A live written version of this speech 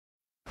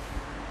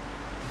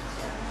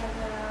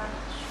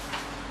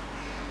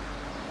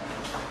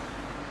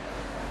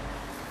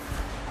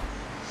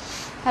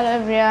Hello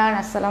everyone,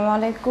 আসসালামু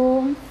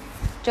আলাইকুম।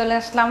 চলে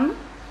আসলাম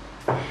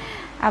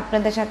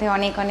আপনাদের সাথে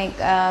অনেক অনেক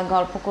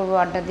গল্প করবো,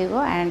 আড্ডা দিব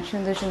অ্যান্ড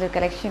সুন্দর সুন্দর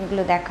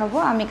কালেকশনগুলো দেখাবো।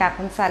 আমি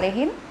কাকুন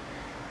সালেহিন।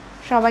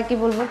 সবাইকে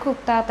বলবো খুব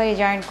তাড়াতাড়ি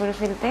জয়েন করে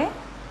ফেলতে।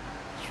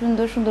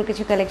 সুন্দর সুন্দর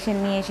কিছু কালেকশন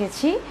নিয়ে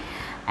এসেছি,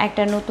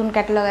 একটা নতুন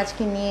ক্যাটালগ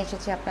আজকে নিয়ে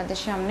এসেছি আপনাদের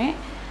সামনে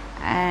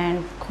অ্যান্ড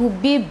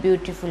খুবই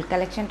বিউটিফুল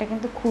কালেকশনটা,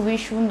 কিন্তু খুবই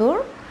সুন্দর।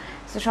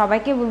 তো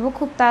সবাইকে বলবো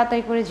খুব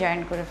তাড়াতাড়ি করে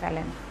জয়েন করে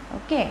ফেলেন।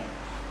 ওকে,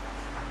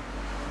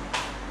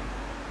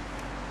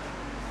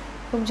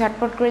 খুব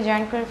ঝটপট করে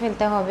জয়েন করে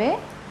ফেলতে হবে।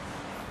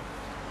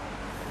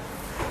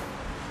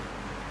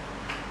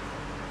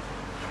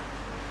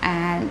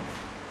 অ্যান্ড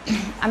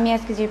আমি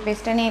আজকে যে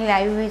পেজটা নিয়ে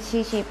লাইভ হয়েছি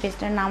সেই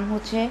পেজটার নাম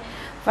হচ্ছে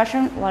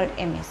ফ্যাশন ওয়ার্ল্ড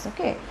MS।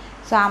 ওকে,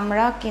 সো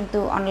আমরা কিন্তু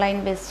অনলাইন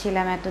বেস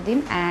ছিলাম এতদিন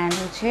অ্যান্ড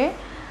হচ্ছে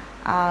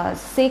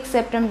 6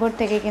 সেপ্টেম্বর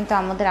থেকে কিন্তু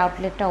আমাদের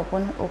আউটলেটটা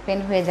ওপেন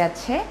হয়ে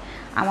যাচ্ছে।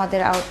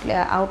 আমাদের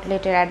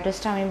আউটলেটের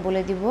অ্যাড্রেসটা আমি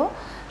বলে দিব,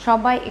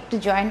 সবাই একটু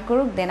জয়েন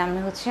করুক, দেন আমি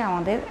হচ্ছে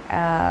আমাদের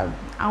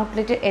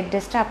আউটলেটের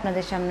অ্যাড্রেসটা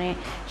আপনাদের সামনে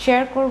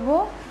শেয়ার করব।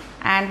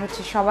 অ্যান্ড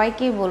হচ্ছে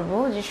সবাইকে বলবো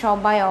যে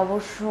সবাই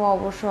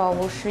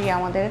অবশ্যই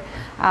আমাদের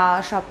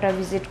শপটা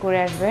ভিজিট করে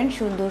আসবেন।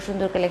 সুন্দর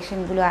সুন্দর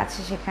কালেকশনগুলো আছে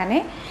সেখানে,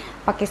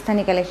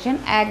 পাকিস্তানি কালেকশন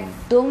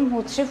একদম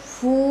হচ্ছে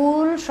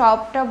ফুল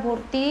শপটা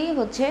ভর্তি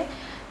হচ্ছে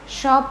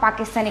সব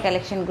পাকিস্তানি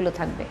কালেকশনগুলো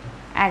থাকবে।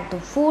 একদম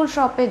ফুল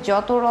শপে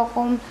যত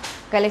রকম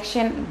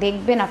কালেকশন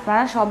দেখবেন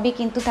আপনারা সবই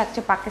কিন্তু থাকছে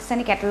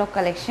পাকিস্তানি ক্যাটালগ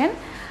কালেকশন।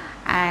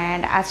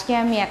 অ্যান্ড আজকে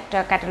আমি একটা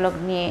ক্যাটালগ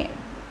নিয়ে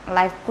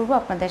লাইভ করব,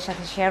 আপনাদের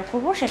সাথে শেয়ার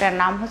করব, সেটার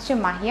নাম হচ্ছে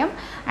মাহিয়াম।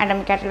 অ্যান্ড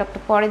আমি ক্যাটালগটা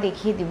পরে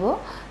দেখিয়ে দিব।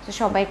 তো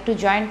সবাই একটু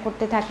জয়েন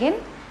করতে থাকেন।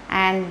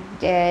 অ্যান্ড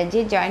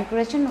যে জয়েন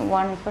করেছেন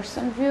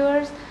 1%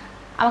 ভিউয়ার্স,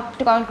 আমাকে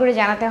একটু কমেন্ট করে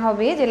জানাতে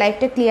হবে যে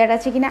লাইভটা ক্লিয়ার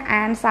আছে কিনা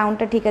অ্যান্ড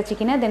সাউন্ডটা ঠিক আছে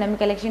কিনা, দেন আমি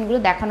কালেকশনগুলো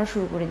দেখানো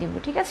শুরু করে দিব।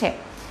 ঠিক আছে,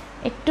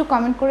 একটু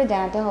কমেন্ট করে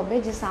জানাতে হবে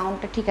যে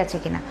সাউন্ডটা ঠিক আছে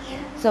কিনা।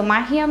 সো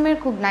মাহিয়ামের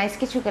খুব নাইস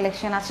কিছু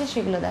কালেকশন আছে,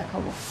 সেগুলো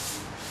দেখাবো।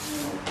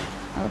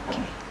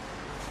 ওকে,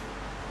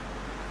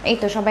 এই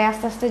তো সবাই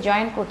আস্তে আস্তে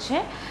জয়েন করছে।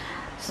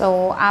 সো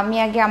আমি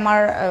আগে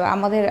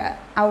আমাদের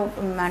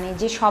মানে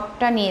যে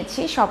শপটা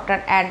নিয়েছি শপটার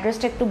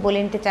অ্যাড্রেসটা একটু বলে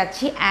নিতে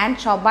চাচ্ছি। অ্যান্ড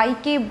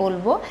সবাইকে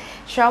বলবো,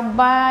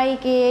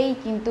 সবাইকেই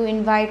কিন্তু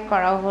ইনভাইট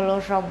করা হলো,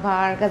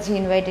 সবার কাছে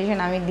ইনভাইটেশন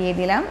আমি দিয়ে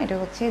দিলাম। এটা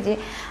হচ্ছে যে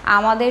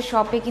আমাদের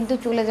শপে কিন্তু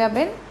চলে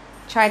যাবেন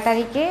 6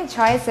 তারিখে,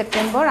 6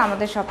 সেপ্টেম্বর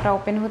আমাদের শপটা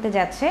ওপেন হতে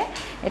যাচ্ছে।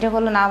 এটা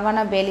হলো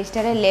নাভানা বেল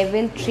স্টারের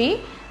লেভেল 3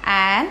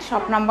 অ্যান্ড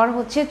শপ নাম্বার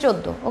হচ্ছে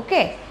 14।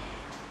 ওকে,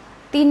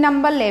 3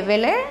 নাম্বার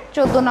লেভেলের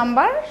 14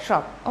 নাম্বার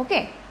শপ। ওকে,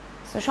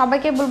 সো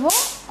সবাইকে বলবো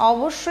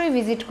অবশ্যই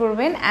ভিজিট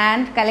করবেন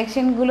অ্যান্ড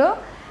কালেকশনগুলো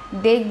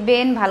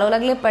দেখবেন, ভালো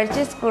লাগলে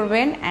পারচেস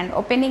করবেন। অ্যান্ড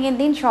ওপেনিংয়ের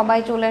দিন সবাই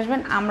চলে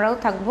আসবেন, আমরাও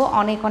থাকবো,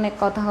 অনেক অনেক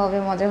কথা হবে,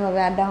 মজা হবে,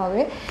 আড্ডা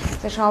হবে।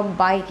 তো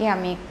সবাইকে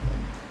আমি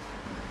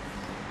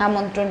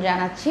আমন্ত্রণ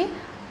জানাচ্ছি।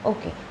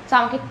 ওকে, সো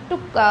আমাকে একটু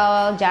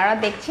যারা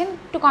দেখছেন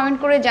একটু কমেন্ট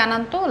করে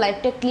জানান তো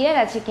লাইভটা ক্লিয়ার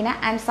আছে কিনা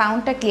অ্যান্ড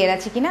সাউন্ডটা ক্লিয়ার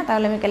আছে কিনা,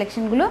 তাহলে আমি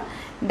কালেকশনগুলো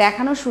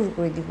দেখানো শুরু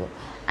করে দিব।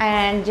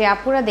 অ্যান্ড যে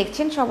আপুরা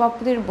দেখছেন সব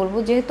আপুদের বলবো,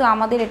 যেহেতু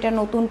আমাদের এটা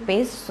নতুন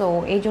পেজ, সো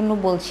এই জন্য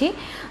বলছি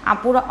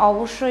আপুরা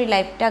অবশ্যই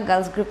লাইভটা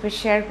গার্লস গ্রুপে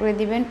শেয়ার করে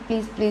দিবেন।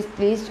 প্লিজ প্লিজ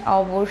প্লিজ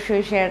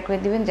অবশ্যই শেয়ার করে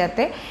দিবেন,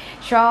 যাতে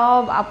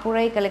সব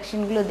আপুরাই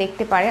কালেকশনগুলো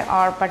দেখতে পারে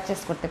আর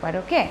পারচেস করতে পারে।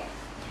 ওকে,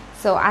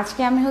 সো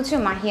আজকে আমি হচ্ছে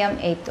মাহিয়াম,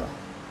 এই তো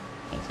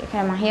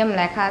এখানে মাহিয়াম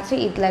লেখা আছে,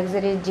 ঈদ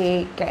লাক্সারির যে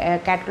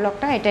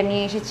ক্যাটালগটা এটা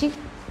নিয়ে এসেছি,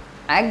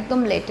 একদম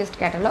লেটেস্ট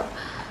ক্যাটালগ।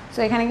 সো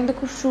এখানে কিন্তু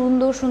খুব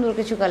সুন্দর সুন্দর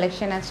কিছু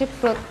কালেকশন আছে,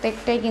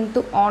 প্রত্যেকটাই কিন্তু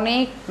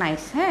অনেক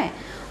নাইস। হ্যাঁ,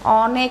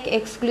 অনেক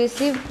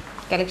এক্সক্লুসিভ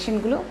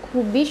কালেকশনগুলো,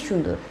 খুবই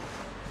সুন্দর,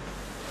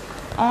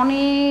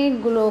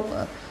 অনেকগুলো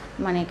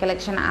মানে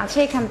কালেকশন আছে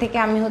এখান থেকে।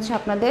 আমি হচ্ছে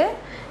আপনাদের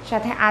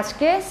সাথে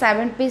আজকে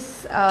 7 পিস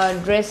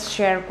ড্রেস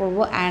শেয়ার করব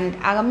অ্যান্ড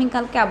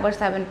আগামীকালকে আবার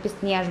 7 পিস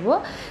নিয়ে আসবো।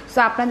 সো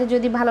আপনাদের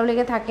যদি ভালো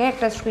লেগে থাকে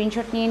একটা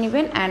স্ক্রিনশট নিয়ে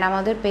নেবেন অ্যান্ড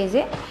আমাদের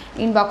পেজে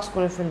ইনবক্স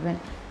করে ফেলবেন।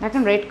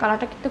 দেখেন রেড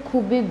কালারটা কিন্তু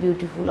খুবই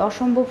বিউটিফুল,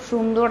 অসম্ভব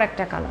সুন্দর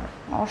একটা কালার,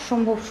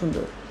 অসম্ভব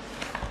সুন্দর।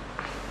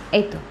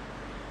 এই তো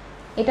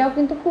এটাও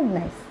কিন্তু খুব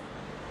নাইস,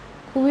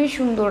 খুবই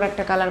সুন্দর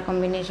একটা কালার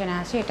কম্বিনেশনে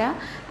আছে। এটা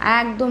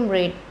একদম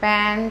রেড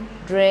প্যান্ট,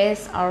 ড্রেস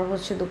আর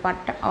হচ্ছে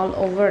দুপাট্টা অল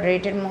ওভার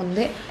রেডের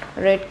মধ্যে,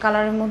 রেড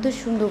কালারের মধ্যে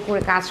সুন্দর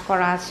করে কাজ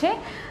করা আছে।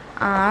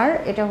 আর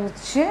এটা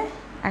হচ্ছে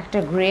একটা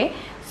গ্রে।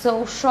 সো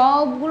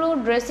সবগুলো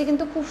ড্রেসই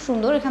কিন্তু খুব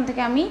সুন্দর। এখান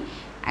থেকে আমি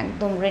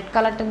একদম রেড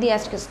কালারটা দিয়ে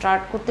আজকে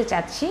স্টার্ট করতে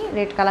চাচ্ছি,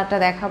 রেড কালারটা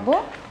দেখাবো।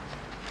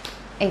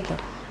 এই তো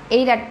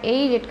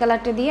এই রেড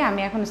কালারটা দিয়ে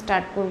আমি এখন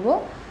স্টার্ট করব।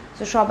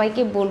 তো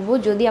সবাইকে বলবো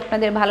যদি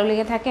আপনাদের ভালো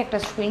লেগে থাকে একটা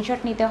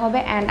স্ক্রিনশট নিতে হবে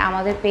অ্যান্ড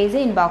আমাদের পেজে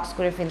ইনবক্স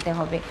করে ফেলতে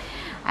হবে।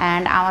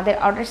 অ্যান্ড আমাদের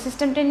অর্ডার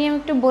সিস্টেমটা নিয়ে আমি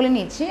একটু বলে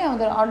নিচ্ছি।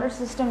 আমাদের অর্ডার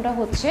সিস্টেমটা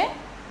হচ্ছে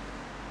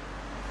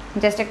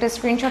জাস্ট একটা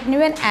স্ক্রিনশট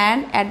নেবেন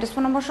অ্যান্ড অ্যাড্রেস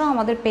ফোন নম্বর সহ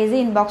আমাদের পেজে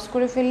ইনবক্স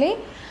করে ফেললেই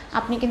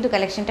আপনি কিন্তু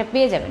কালেকশনটা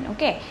পেয়ে যাবেন।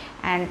 ওকে,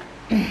 অ্যান্ড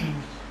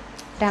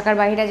ঢাকার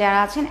বাইরে যারা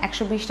আছেন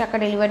 120 টাকা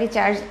ডেলিভারি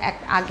চার্জ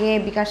আগে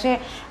বিকাশে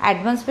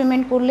অ্যাডভান্স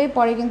পেমেন্ট করলেই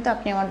পরে কিন্তু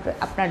আপনি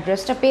আপনার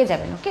ড্রেসটা পেয়ে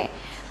যাবেন। ওকে,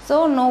 সো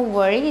সো নো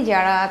ওয়ারি,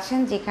 যারা আছেন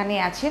যেখানে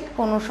আছেন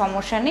কোনো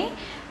সমস্যা নেই,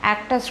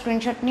 একটা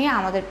স্ক্রিনশট নিয়ে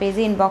আমাদের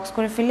পেজে ইনবক্স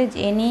করে ফেলে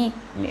এনি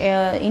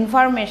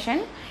ইনফরমেশন,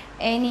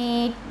 এনি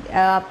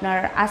আপনার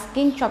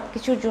আস্কিং সব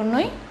কিছুর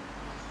জন্যই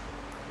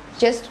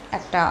জাস্ট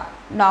একটা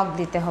নক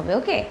দিতে হবে।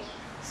 ওকে,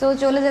 সো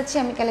চলে যাচ্ছি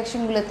আমি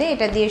কালেকশনগুলোতে।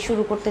 এটা দিয়ে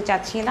শুরু করতে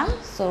চাচ্ছিলাম,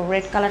 সো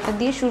রেড কালারটা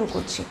দিয়ে শুরু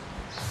করছি।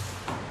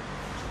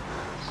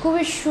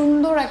 খুবই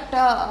সুন্দর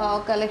একটা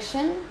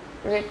কালেকশন,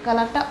 রেড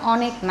কালারটা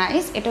অনেক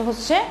নাইস। এটা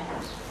হচ্ছে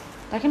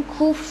দেখেন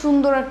খুব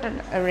সুন্দর একটা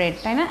রেড,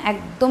 তাই না?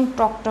 একদম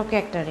টকটকে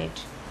একটা রেড।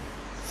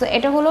 সো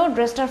এটা হলো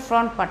ড্রেসটার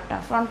ফ্রন্ট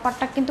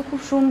পার্টটা কিন্তু খুব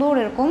সুন্দর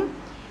এরকম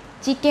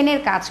চিকেনের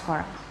কাজ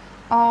করা,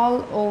 অল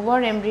ওভার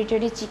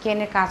এমব্রয়ডারি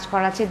চিকেনের কাজ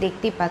করা আছে,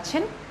 দেখতেই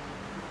পাচ্ছেন।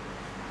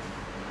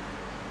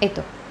 এই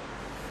তো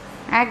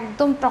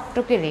একদম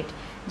টকটকে রেড,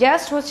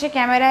 জাস্ট হচ্ছে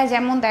ক্যামেরায়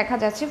যেমন দেখা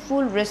যাচ্ছে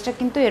ফুল ড্রেসটা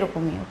কিন্তু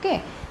এরকমই। ওকে,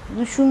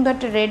 সুন্দর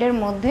একটা রেডের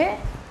মধ্যে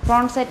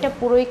ফ্রন্ট সাইডটা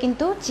পুরোই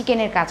কিন্তু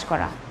চিকেনের কাজ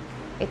করা।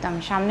 এই তো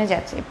আমি সামনে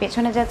যাচ্ছি,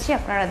 পেছনে যাচ্ছি,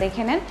 আপনারা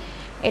দেখে নেন।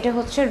 এটা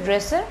হচ্ছে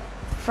ড্রেসের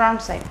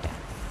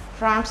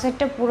ফ্রন্ট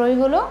সাইডটা পুরোই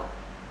হলো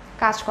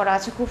কাজ করা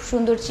আছে খুব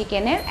সুন্দর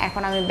চিকেনের।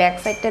 এখন আমি ব্যাক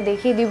সাইডটা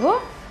দেখিয়ে দিব।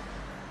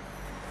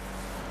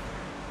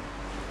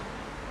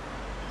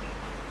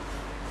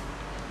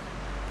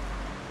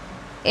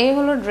 এই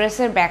হলো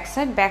ড্রেসের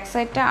ব্যাক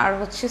সাইডটা, আর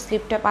হচ্ছে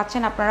স্লিপটা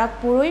পাচ্ছেন আপনারা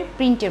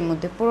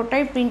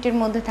পুরোটাই প্রিন্টের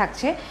মধ্যে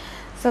থাকছে।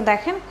 সো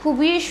দেখেন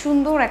খুবই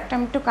সুন্দর একটা,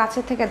 আমি একটু কাছে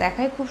থেকে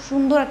দেখাই, খুব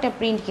সুন্দর একটা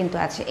প্রিন্ট কিন্তু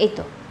আছে। এই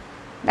তো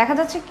দেখা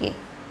যাচ্ছে কি,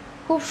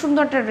 খুব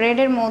সুন্দর একটা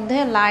রেডের মধ্যে,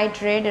 লাইট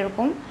রেড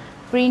এরকম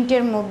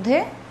প্রিন্টের মধ্যে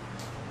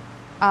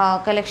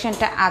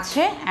কালেকশনটা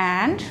আছে।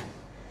 অ্যান্ড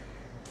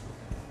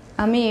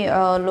আমি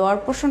লোয়ার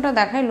পোর্শনটা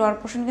দেখাই। লোয়ার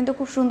পোর্শন কিন্তু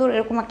খুব সুন্দর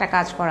এরকম একটা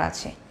কাজ করা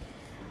আছে,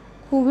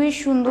 খুবই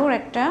সুন্দর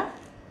একটা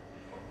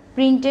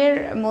প্রিন্টের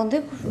মধ্যে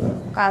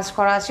কাজ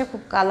করা আছে,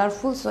 খুব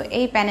কালারফুল। সো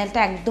এই প্যানেলটা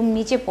একদম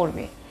নিচে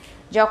পড়বে,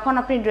 যখন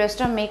আপনি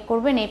ড্রেসটা মেক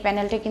করবেন এই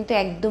প্যানেলটা কিন্তু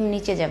একদম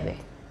নিচে যাবে।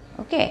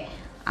 ওকে,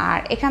 আর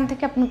এখান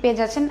থেকে আপনি পেয়ে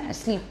যাচ্ছেন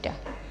স্লিভটা।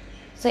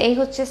 সো এই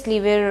হচ্ছে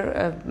স্লিভের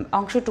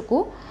অংশটুকু।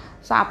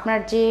 সো আপনার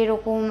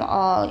যেরকম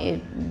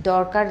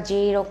দরকার,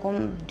 যেরকম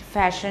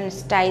ফ্যাশন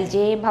স্টাইল,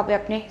 যেভাবে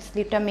আপনি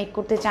স্লিভটা মেক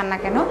করতে চান না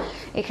কেন,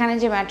 এখানে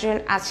যে ম্যাটেরিয়াল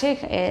আছে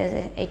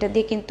এটা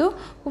দিয়ে কিন্তু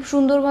খুব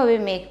সুন্দরভাবে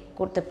মেক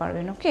করতে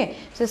পারবেন। ওকে,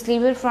 সো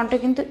স্লিভের ফ্রন্টে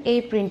কিন্তু এই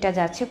প্রিন্টটা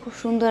যাচ্ছে, খুব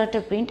সুন্দর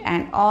একটা প্রিন্ট,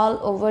 অ্যান্ড অল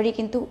ওভারই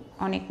কিন্তু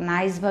অনেক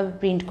নাইসভাবে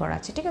প্রিন্ট করা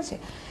আছে। ঠিক আছে,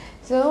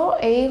 সো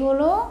এই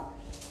হলো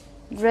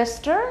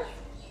ড্রেসটার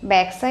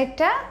ব্যাক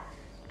সাইডটা,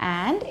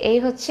 অ্যান্ড এই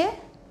হচ্ছে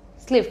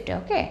স্লিভটা।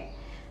 ওকে,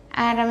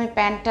 অ্যান্ড আমি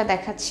প্যান্টটা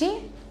দেখাচ্ছি।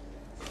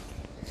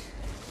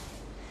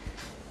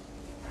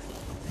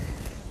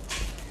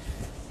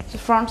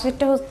 ফ্রন্ট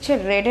সাইডটা হচ্ছে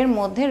রেডের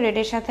মধ্যে,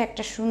 রেডের সাথে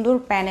একটা সুন্দর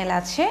প্যানেল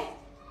আছে।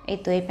 এই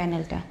তো এই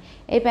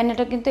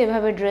প্যানেলটা কিন্তু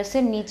এভাবে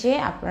ড্রেসের নিচে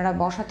আপনারা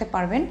বসাতে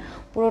পারবেন।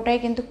 পুরোটাই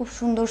কিন্তু খুব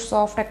সুন্দর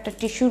সফট একটা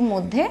টিস্যুর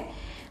মধ্যে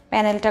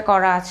প্যানেলটা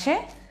করা আছে,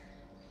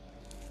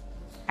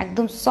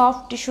 একদম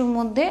সফট টিস্যুর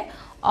মধ্যে।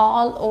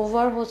 অল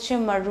ওভার হচ্ছে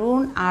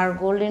মারুন আর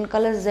গোল্ডেন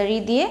কালার জারি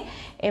দিয়ে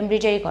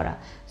এমব্রয়ডারি করা।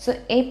 সো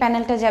এই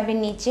প্যানেলটা যাবে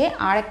নিচে।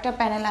 আর একটা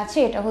প্যানেল আছে,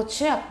 এটা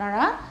হচ্ছে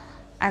আপনারা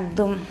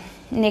একদম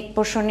নেক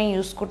পোর্শনে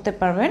ইউজ করতে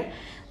পারবেন।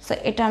 সো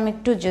এটা আমি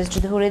একটু জাস্ট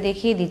ধরে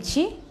দেখিয়ে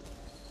দিচ্ছি।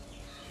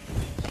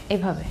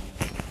 এভাবে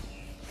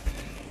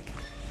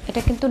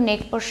এটা কিন্তু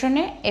নেক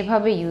পোর্শনে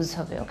এভাবে ইউজ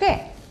হবে। ওকে,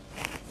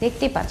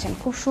 দেখতেই পাচ্ছেন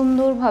খুব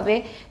সুন্দরভাবে।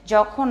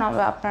 যখন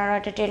আপনারা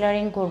এটা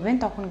টেলারিং করবেন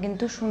তখন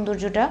কিন্তু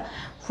সৌন্দর্যটা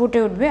ফুটে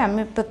উঠবে।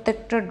 আমি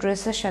প্রত্যেকটা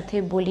ড্রেসের সাথে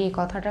বলি এই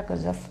কথাটা,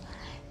 কজ অফ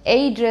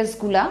এই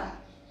ড্রেসগুলা,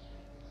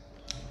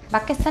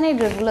 পাকিস্তানি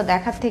ড্রেসগুলো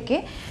দেখার থেকে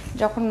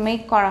যখন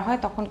মেক করা হয়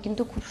তখন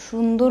কিন্তু খুব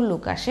সুন্দর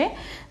লুক আসে।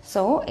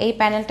 সো এই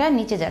প্যানেলটা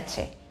নিচে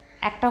যাচ্ছে,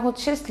 একটা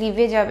হচ্ছে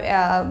স্লিভে যাবে,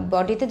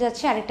 বডিতে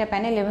যাচ্ছে, আরেকটা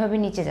প্যানেল এভাবে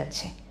নিচে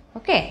যাচ্ছে।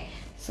 ওকে,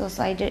 সো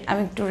সাইডে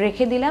আমি একটু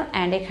রেখে দিলাম।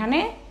 অ্যান্ড এখানে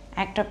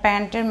একটা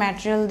প্যান্টের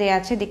ম্যাটেরিয়াল দেওয়া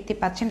আছে, দেখতে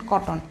পাচ্ছেন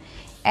কটন,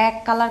 এক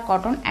কালার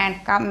কটন। অ্যান্ড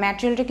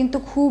ম্যাটেরিয়ালটা কিন্তু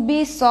খুবই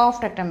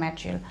সফট একটা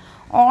ম্যাটেরিয়াল,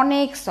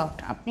 অনেক সফট।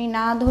 আপনি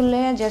না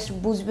ধরলে জাস্ট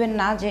বুঝবেন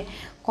না যে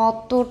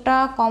কতটা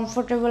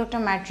কমফোর্টেবল একটা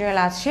ম্যাটেরিয়াল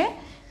আছে।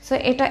 সো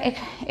এটা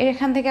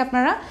এখান থেকে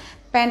আপনারা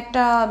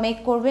প্যান্টটা মেক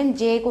করবেন,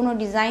 যে কোনো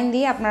ডিজাইন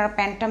দিয়ে আপনারা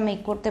প্যান্টটা মেক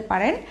করতে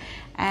পারেন।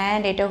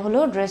 অ্যান্ড এটা হলো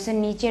ড্রেসের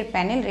নিচের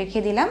প্যানেল, রেখে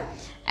দিলাম।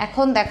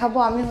 এখন দেখাবো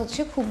আমি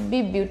হচ্ছে খুবই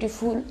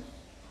বিউটিফুল,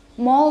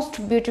 মোস্ট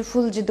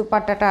বিউটিফুল যে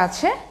দুপাট্টাটা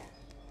আছে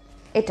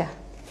এটা।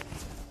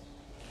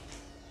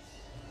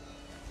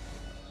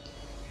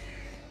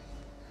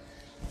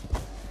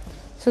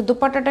 সো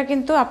দুপাট্টাটা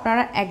কিন্তু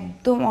আপনারা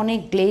একদম অনেক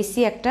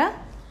গ্লেসি একটা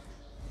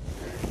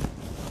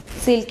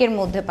সিল্কের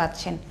মধ্যে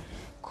পাচ্ছেন,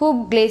 খুব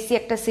গ্লেসি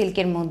একটা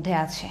সিল্কের মধ্যে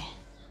আছে,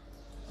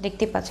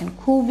 দেখতে পাচ্ছেন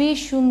খুবই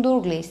সুন্দর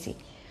গ্লেসি।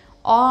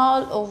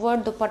 অল ওভার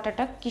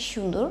দুপাট্টাটা কি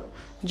সুন্দর।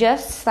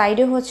 জাস্ট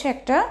সাইডে হচ্ছে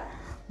একটা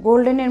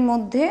গোল্ডেনের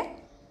মধ্যে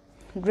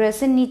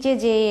ড্রেসের নিচে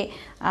যে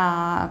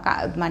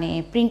মানে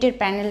প্রিন্টের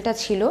প্যানেলটা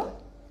ছিল,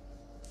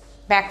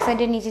 ব্যাক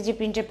সাইডের নিচে যে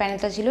প্রিন্টের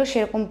প্যানেলটা ছিল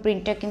সেরকম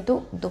প্রিন্টটা কিন্তু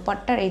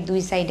দুপাট্টার এই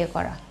দুই সাইডে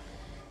করা।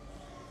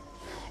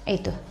 এই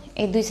তো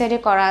এই দুই সাইডে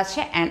করা আছে।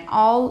 অ্যান্ড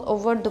অল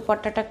ওভার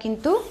দুপাট্টাটা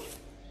কিন্তু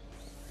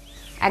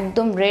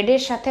একদম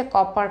রেডের সাথে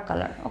কপার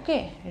কালার, ওকে,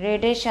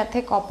 রেডের সাথে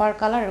কপার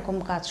কালার এরকম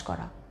কাজ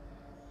করা,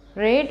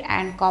 রেড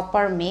অ্যান্ড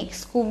কপার মিক্স,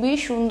 খুবই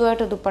সুন্দর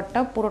একটা দুপাট্টা,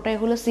 পুরোটাই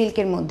হলো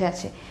সিল্কের মধ্যে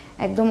আছে,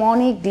 একদম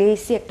অনেক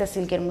গ্লেসি একটা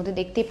সিল্কের মধ্যে,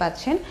 দেখতেই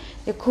পাচ্ছেন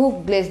যে খুব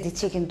গ্লেস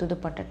দিচ্ছে কিন্তু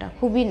দুপাট্টাটা,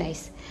 খুবই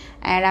নাইস।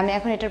 অ্যান্ড আমি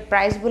এখন এটার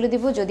প্রাইস বলে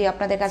দিব, যদি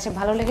আপনাদের কাছে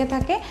ভালো লেগে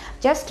থাকে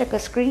জাস্ট একটা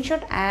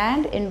screenshot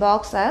and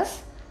inbox us.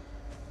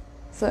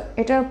 So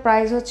এটার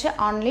প্রাইস হচ্ছে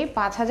অনলি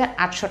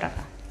 5,800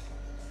 টাকা,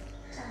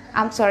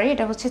 আম সরি,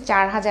 এটা হচ্ছে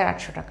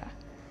 4,800 টাকা।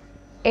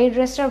 এই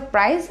ড্রেসটার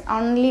price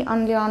only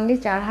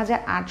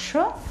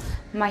 4,800,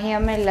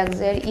 মাহিয়ামের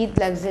Eid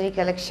luxury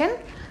collection.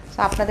 So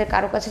আপনাদের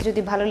কারো কাছে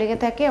যদি ভালো লেগে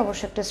থাকে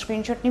অবশ্যই একটা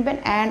স্ক্রিনশট নেবেন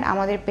অ্যান্ড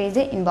আমাদের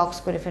পেজে ইনবক্স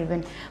করে ফেলবেন।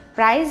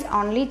 প্রাইস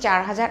অনলি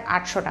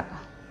 4,800 টাকা,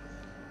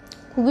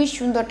 খুবই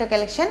সুন্দর একটা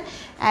কালেকশন।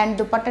 অ্যান্ড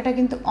দোপাট্টাটা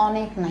কিন্তু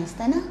অনেক নাইস,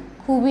 তাই না?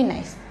 খুবই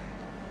নাইস,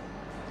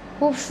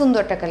 খুব সুন্দর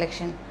একটা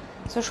কালেকশন।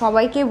 সো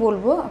সবাইকে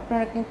বলবো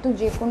আপনারা কিন্তু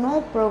যে কোনো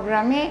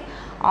প্রোগ্রামে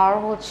আর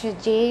হচ্ছে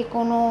যে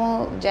কোনো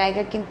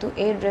জায়গায় কিন্তু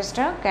এই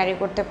ড্রেসটা ক্যারি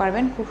করতে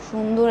পারবেন, খুব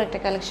সুন্দর একটা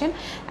কালেকশন।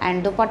 অ্যান্ড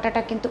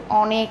দোপাট্টাটা কিন্তু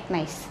অনেক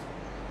নাইস,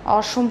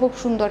 অসম্ভব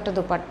সুন্দর একটা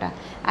দোপাট্টা।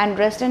 অ্যান্ড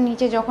ড্রেসটার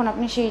নিচে যখন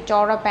আপনি সেই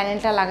চওড়া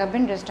প্যানেলটা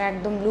লাগাবেন ড্রেসটা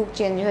একদম লুক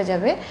চেঞ্জ হয়ে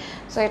যাবে।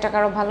 সো এটা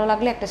কারো ভালো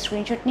লাগলে একটা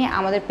স্ক্রিনশট নিয়ে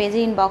আমাদের পেজে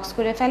ইনবক্স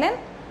করে ফেলেন,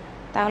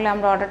 তাহলে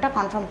আমরা অর্ডারটা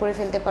কনফার্ম করে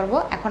ফেলতে পারবো।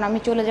 এখন আমি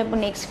চলে যাব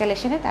নেক্সট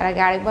কালেকশনে, তার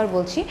আগে আরেকবার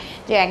বলছি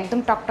যে একদম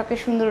টকটকে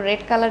সুন্দর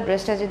রেড কালার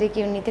ড্রেসটা যদি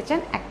কেউ নিতে চান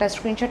একটা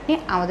স্ক্রিনশট নিয়ে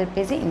আমাদের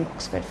পেজে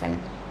ইনবক্স করে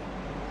ফেলেন।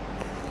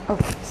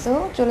 ওকে, সো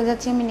চলে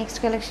যাচ্ছি আমি নেক্সট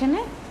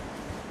কালেকশনে।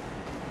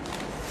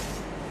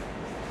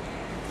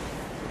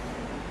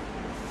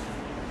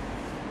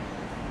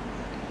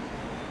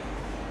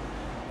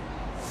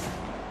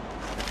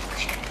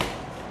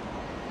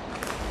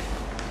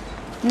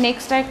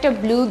 নেক্সট একটা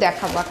ব্লু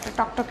দেখাবো, একটা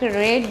টকটকে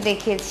রেড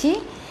দেখিয়েছি,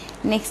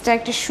 নেক্সট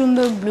একটা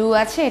সুন্দর ব্লু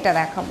আছে, এটা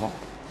দেখাবো।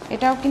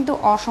 এটাও কিন্তু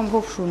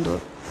অসম্ভব সুন্দর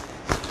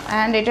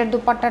অ্যান্ড এটার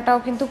দুপাট্টাটাও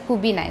কিন্তু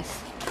খুবই নাইস।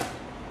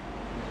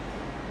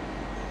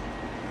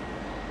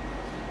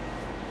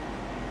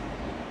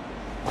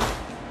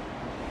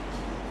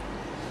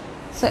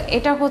 সো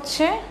এটা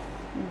হচ্ছে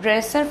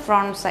ড্রেসের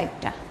ফ্রন্ট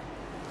সাইডটা,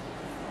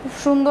 খুব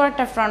সুন্দর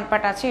একটা ফ্রন্ট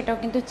পার্ট আছে, এটাও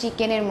কিন্তু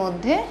চিকেনের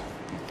মধ্যে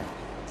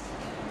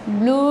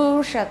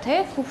ব্লুর সাথে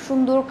খুব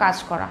সুন্দর কাজ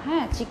করা,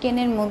 হ্যাঁ,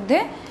 চিকেনের মধ্যে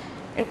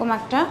এরকম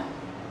একটা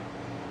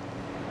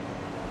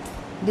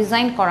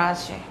ডিজাইন করা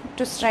আছে,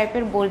 একটু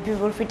স্ট্রাইপের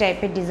বরফি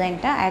টাইপের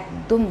ডিজাইনটা,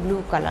 একদম ব্লু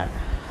কালার।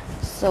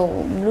 সো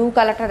ব্লু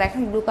কালারটা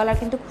দেখেন, ব্লু কালার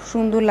কিন্তু খুব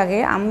সুন্দর লাগে,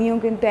 আমিও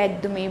কিন্তু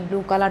একদম এই ব্লু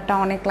কালারটা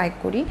অনেক লাইক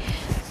করি।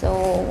 সো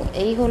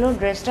এই হলো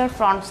ড্রেসটার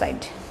ফ্রন্ট সাইড,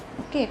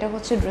 ওকে, এটা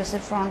হচ্ছে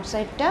ড্রেসের ফ্রন্ট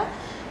সাইডটা।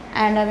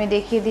 অ্যান্ড আমি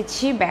দেখিয়ে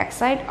দিচ্ছি ব্যাক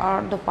সাইড আর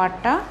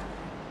দোপাট্টা।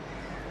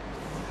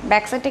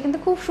 ব্যাক সাইডটা কিন্তু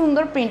খুব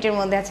সুন্দর প্রিন্টের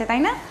মধ্যে আছে,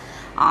 তাই না?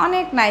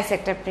 অনেক নাইস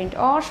একটা প্রিন্ট,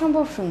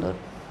 অসম্ভব সুন্দর।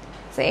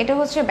 সো এটা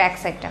হচ্ছে ব্যাক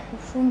সাইডটা,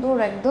 খুব সুন্দর,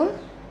 একদম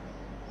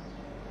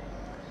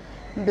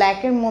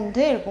ব্ল্যাকের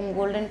মধ্যে এরকম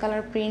গোল্ডেন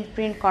কালার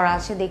প্রিন্ট করা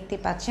আছে, দেখতে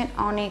পাচ্ছেন,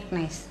 অনেক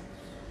নাইস।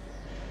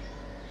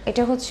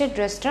 এটা হচ্ছে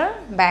ড্রেসটার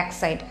ব্যাক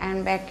সাইড। অ্যান্ড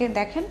ব্যাকে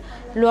দেখেন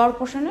লোয়ার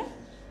পোর্শনে,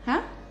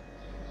 হ্যাঁ,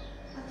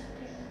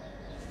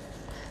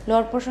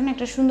 লোয়ার পোর্শনে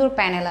একটা সুন্দর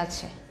প্যানেল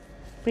আছে,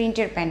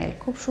 প্রিন্টের প্যানেল,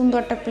 খুব সুন্দর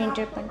একটা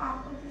প্রিন্টের প্যানেল।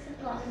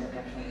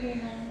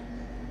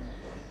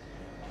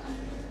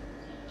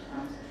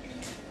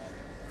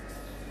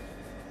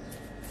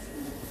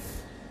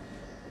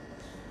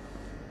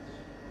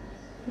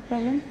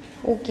 প্রবলেম,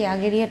 ওকে,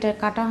 আগের ইয়েটা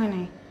কাটা হয়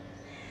নাই,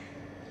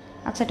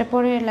 আচ্ছা এটা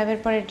পরে ল্যাবের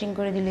পরে এডিটিং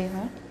করে দিলেই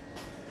হয়।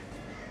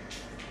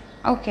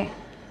 ওকে,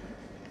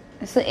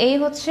 সো এই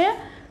হচ্ছে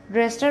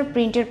ড্রেসটার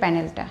প্রিন্টেড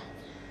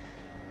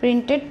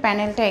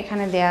প্যানেলটা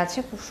এখানে দেওয়া আছে,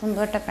 খুব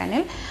সুন্দর একটা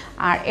প্যানেল।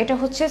 আর এটা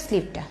হচ্ছে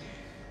স্লিভটা,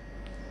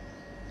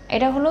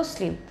 এটা হলো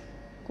স্লিভ,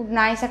 খুব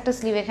নাইস একটা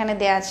স্লিভ এখানে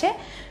দেওয়া আছে,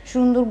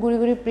 সুন্দর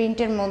গুড়ি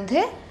প্রিন্টের মধ্যে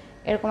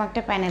এরকম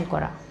একটা প্যানেল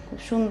করা, খুব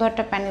সুন্দর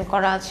একটা প্যানেল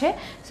করা আছে।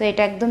 সো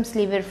এটা একদম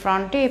স্লিভের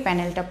ফ্রন্টে এই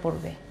প্যানেলটা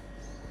পড়বে,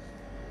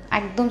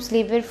 একদম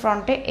স্লিভের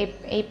ফ্রন্টে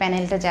এই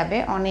প্যানেলটা যাবে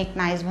অনেক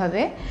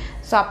নাইসভাবে।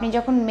 সো আপনি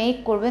যখন মেক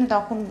করবেন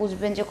তখন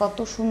বুঝবেন যে কত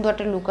সুন্দর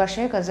একটা লুক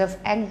আসে, বিকজ অফ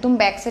একদম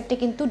ব্যাক সাইডটা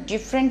কিন্তু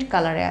ডিফারেন্ট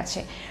কালারে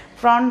আছে,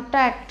 ফ্রন্টটা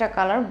একটা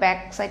কালার, ব্যাক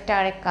সাইডটা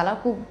আরেক কালার,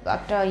 খুব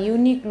একটা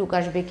ইউনিক লুক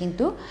আসবে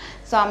কিন্তু।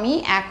 সো আমি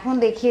এখন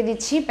দেখিয়ে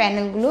দিচ্ছি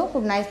প্যানেলগুলো,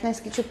 খুব নাইস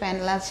কিছু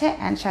প্যানেল আছে,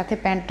 অ্যান্ড সাথে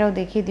প্যান্টটাও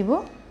দেখিয়ে দিব।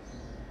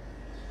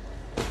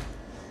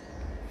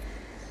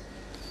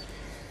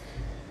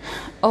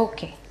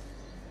 ওকে,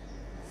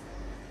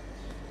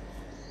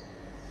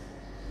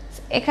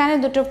 এখানে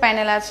দুটো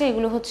প্যানেল আছে,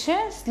 এগুলো হচ্ছে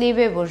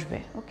স্লিভে বসবে,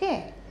 ওকে,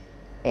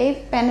 এই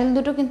প্যানেল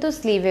দুটো কিন্তু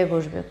স্লিভে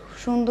বসবে, খুব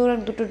সুন্দর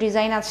দুটো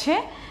ডিজাইন আছে।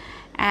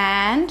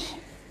 অ্যান্ড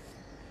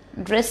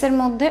ড্রেসের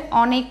মধ্যে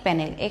অনেক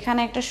প্যানেল, এখানে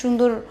একটা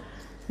সুন্দর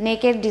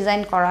নেকের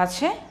ডিজাইন করা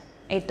আছে,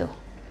 এই তো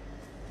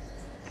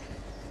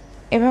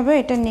এভাবে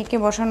এটা নেকে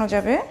বসানো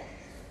যাবে।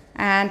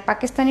 অ্যান্ড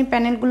পাকিস্তানি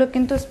প্যানেলগুলো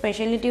কিন্তু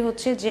স্পেশালিটি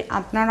হচ্ছে যে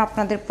আপনারা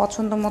আপনাদের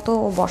পছন্দ মতো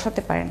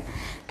বসাতে পারেন,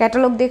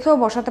 ক্যাটালগ দেখেও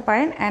বসাতে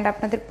পারেন, অ্যান্ড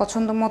আপনাদের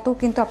পছন্দ মতো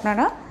কিন্তু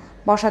আপনারা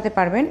বসাতে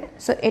পারবেন।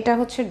 সো এটা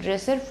হচ্ছে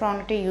ড্রেসের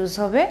ফ্রন্টে ইউজ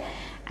হবে।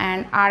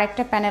 অ্যান্ড আর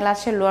একটা প্যানেল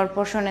আছে লোয়ার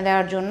পোর্শনে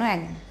দেওয়ার জন্য,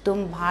 একদম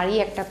ভারী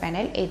একটা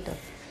প্যানেল। এই তো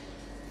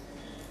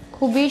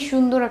খুবই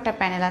সুন্দর একটা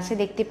প্যানেল আছে,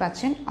 দেখতে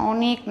পাচ্ছেন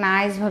অনেক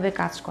নাইসভাবে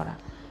কাজ করা,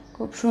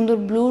 খুব সুন্দর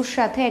ব্লুর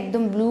সাথে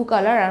একদম ব্লু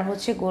কালার আর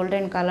হচ্ছে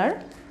গোল্ডেন কালার।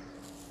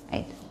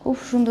 এই তো খুব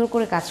সুন্দর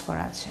করে কাজ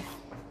করা আছে,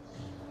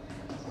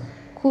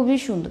 খুবই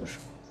সুন্দর।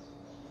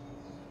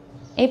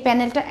 এই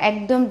প্যানেলটা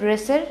একদম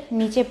ড্রেসের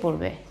নিচে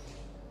পড়বে,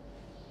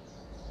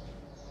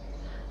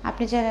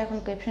 আপনি চাইলে এখন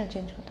ক্যাপশন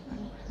চেঞ্জ করতে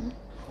পারেন।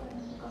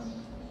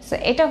 সো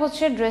এটা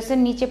হচ্ছে ড্রেসের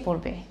নিচে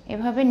পড়বে,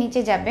 এভাবে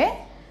নিচে যাবে।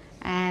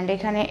 অ্যান্ড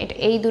এখানে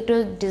এই দুটো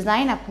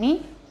ডিজাইন আপনি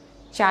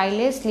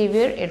চাইলে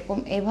স্লিভের এরকম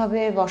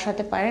এভাবে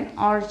বসাতে পারেন,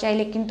 আর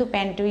চাইলে কিন্তু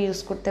প্যান্টও ইউজ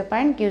করতে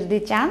পারেন। কেউ যদি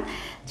চান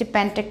যে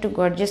প্যান্টটা একটু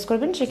গর্জিয়াস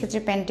করবেন সেক্ষেত্রে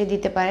প্যান্টে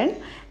দিতে পারেন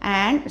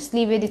অ্যান্ড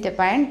স্লিভে দিতে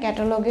পারেন।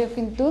 ক্যাটালগেও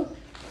কিন্তু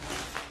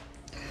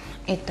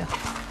এটা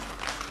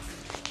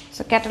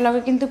সো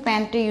ক্যাটালগে কিন্তু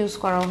প্যান্টে ইউজ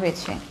করা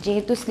হয়েছে,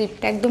 যেহেতু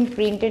স্লিভটা একদম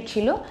প্রিন্টেড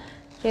ছিল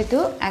সেহেতু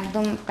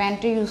একদম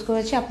প্যান্টে ইউজ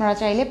করেছি, আপনারা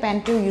চাইলে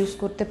প্যান্টেও ইউজ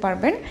করতে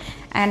পারবেন।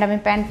 অ্যান্ড আমি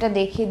প্যান্টটা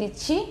দেখিয়ে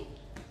দিচ্ছি।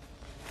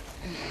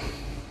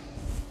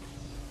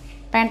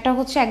 প্যান্টটা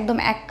হচ্ছে একদম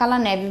এক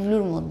কালার নেভি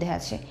ব্লুর মধ্যে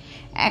আছে,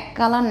 এক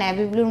কালার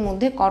নেভি ব্লুর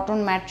মধ্যে কটন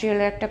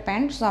ম্যাটেরিয়ালের একটা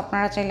প্যান্ট। সো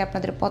আপনারা চাইলে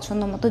আপনাদের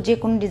পছন্দ মতো যে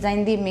কোনো ডিজাইন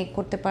দিয়ে মেক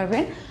করতে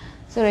পারবেন।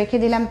 সো রেখে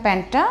দিলাম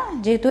প্যান্টটা,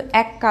 যেহেতু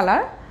এক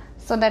কালার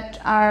সো দ্যাট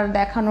আর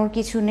দেখানোর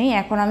কিছু নেই।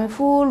 এখন আমি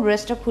ফুল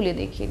ড্রেসটা খুলে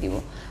দেখিয়ে দিব,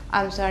 আই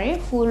এম সরি,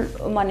 ফুল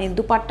মানে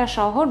দুপাট্টা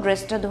সহ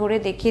ড্রেসটা ধরে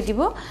দেখিয়ে দিব।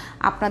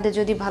 আপনাদের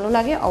যদি ভালো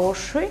লাগে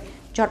অবশ্যই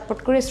ঝটপট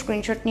করে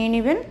স্ক্রিনশট নিয়ে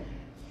নেবেন।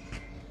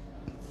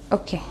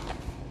 ওকে,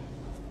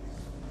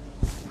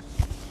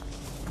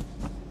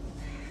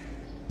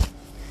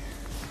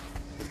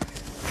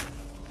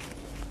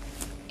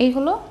 এই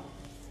হলো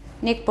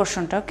নেক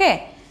পোর্শনটা। ওকে,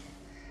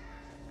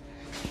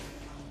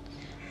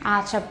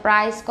 আচ্ছা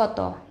প্রাইস কত?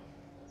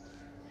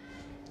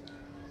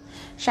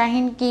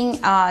 শাহিন কিং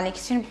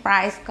লিখছেন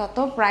প্রাইস কত?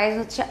 প্রাইস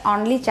হচ্ছে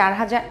অনলি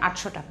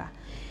 4800 টাকা।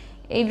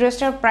 এই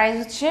ড্রেসটার প্রাইস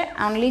হচ্ছে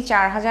অনলি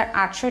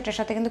 4800। এটার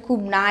সাথে কিন্তু খুব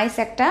নাইস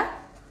একটা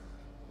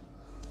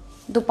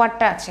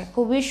দুপাট্টা আছে,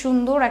 খুবই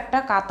সুন্দর একটা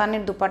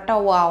কাতানের দুপাট্টা।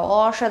 ওয়াও,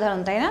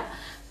 অসাধারণ তাই না?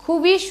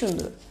 খুবই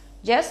সুন্দর।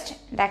 জাস্ট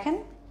দেখেন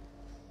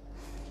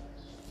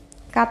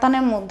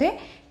কাতানের মধ্যে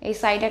এই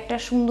সাইডে একটা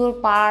সুন্দর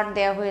পাড়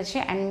দেওয়া হয়েছে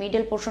অ্যান্ড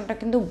মিডল পোর্শনটা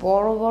কিন্তু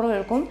বড় বড়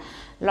এরকম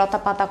লতা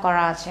পাতা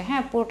করা আছে।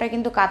 হ্যাঁ, পুরোটা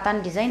কিন্তু কাতান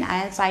ডিজাইন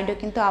অ্যান্ড সাইডেও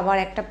কিন্তু আবার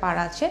একটা পাড়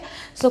আছে।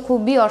 সো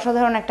খুবই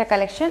অসাধারণ একটা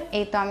কালেকশন।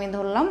 এই তো আমি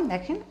ধরলাম,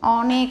 দেখেন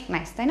অনেক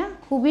নাইস তাই না?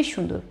 খুবই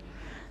সুন্দর।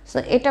 সো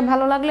এটা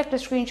ভালো লাগলে একটা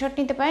স্ক্রিনশট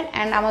নিতে পারেন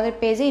অ্যান্ড আমাদের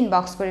পেজে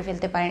ইনবক্স করে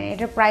ফেলতে পারেন।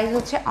 এটার প্রাইস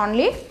হচ্ছে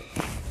অনলি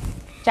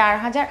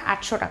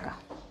 4800 টাকা।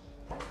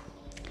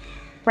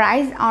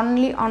 Price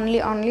only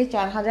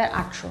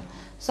 4800।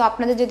 সো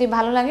আপনাদের যদি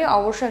ভালো লাগে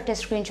অবশ্যই একটা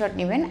স্ক্রিনশট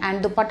নেবেন। অ্যান্ড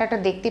দুপাট্টাটা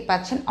দেখতে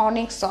পাচ্ছেন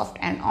অনেক সফট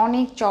অ্যান্ড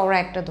অনেক চওড়া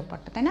একটা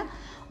দুপাট্টা তাই না?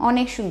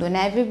 অনেক সুন্দর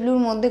নেভি ব্লুর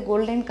মধ্যে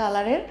গোল্ডেন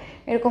কালারের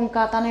এরকম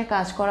কাতানের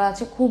কাজ করা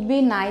আছে, খুবই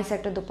নাইস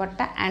একটা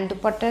দুপাট্টা। অ্যান্ড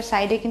দুপাট্টার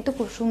সাইডে কিন্তু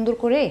খুব সুন্দর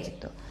করে এই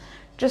যেত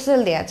ট্রেসেল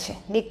দেওয়া আছে,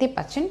 দেখতে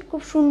পাচ্ছেন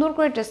খুব সুন্দর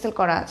করে ট্রেসেল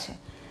করা আছে।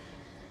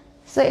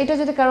 সো এটা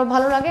যদি কারো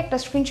ভালো লাগে একটা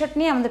স্ক্রিনশট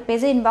নিয়ে আমাদের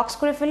পেজে ইনবক্স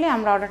করে ফেলে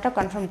আমরা অর্ডারটা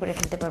কনফার্ম করে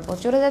ফেলতে পারবো।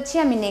 চলে যাচ্ছি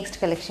আমি নেক্সট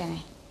কালেকশানে।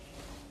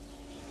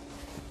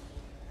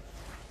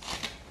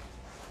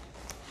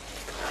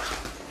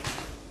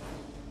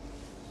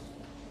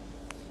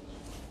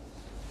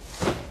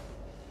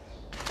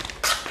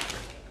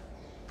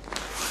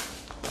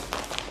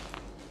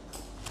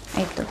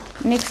 এই তো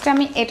নেক্সট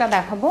আমি এটা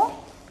দেখাবো,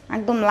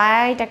 একদম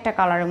লাইট একটা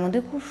কালারের মধ্যে,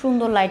 খুব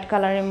সুন্দর লাইট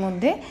কালারের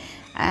মধ্যে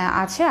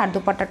আছে আর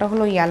দুপাট্টাটা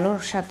হলো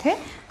ইয়েলোর সাথে।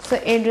 সো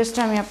এই ড্রেসটা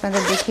আমি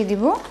আপনাদের দেখিয়ে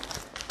দিব।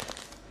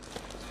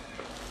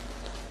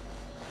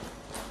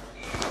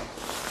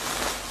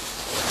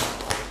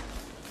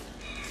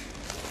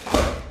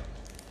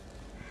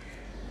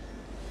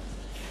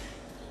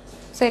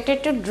 সো এটা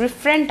একটু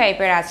ডিফারেন্ট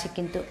টাইপের আছে,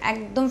 কিন্তু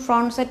একদম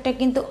ফ্রন্ট সাইডটা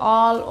কিন্তু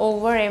all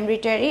over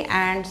embroidery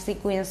and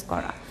sequence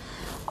করা,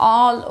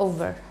 অল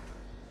ওভার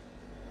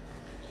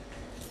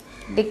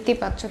দেখতে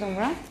পাচ্ছ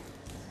তোমরা,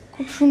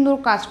 খুব সুন্দর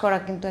কাজ করা,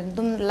 কিন্তু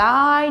একদম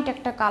লাইট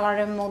একটা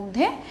কালারের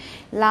মধ্যে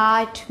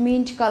লাইট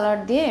মিন্ট কালার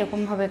দিয়ে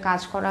এরকমভাবে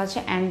কাজ করা আছে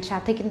অ্যান্ড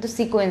সাথে কিন্তু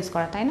সিকোয়েন্স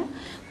করা তাই না?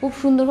 খুব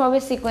সুন্দরভাবে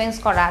সিকোয়েন্স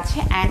করা আছে।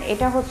 অ্যান্ড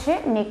এটা হচ্ছে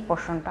নেক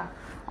পোর্শনটা,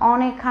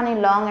 অনেকখানি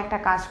লং একটা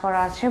কাজ করা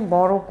আছে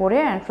বড় করে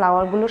অ্যান্ড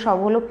ফ্লাওয়ারগুলো সব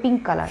হলো পিঙ্ক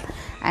কালার।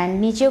 অ্যান্ড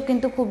নিচেও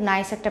কিন্তু খুব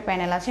নাইস একটা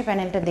প্যানেল আছে,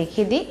 প্যানেলটা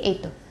দেখিয়ে দিই। এই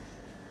তো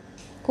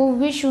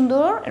খুবই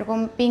সুন্দর এরকম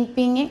পিঙ্ক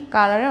পিঙ্ক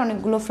কালারের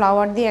অনেকগুলো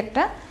ফ্লাওয়ার দিয়ে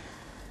একটা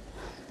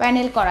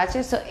প্যানেল করা আছে।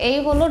 সো এই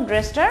হলো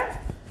ড্রেসটার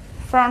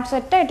ফ্রন্ট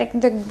সাইডটা। এটা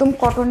কিন্তু একদম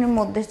কটনের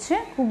মধ্যে আছে,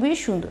 খুবই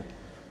সুন্দর,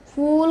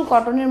 ফুল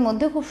কটনের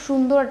মধ্যে খুব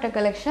সুন্দর একটা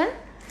কালেকশন।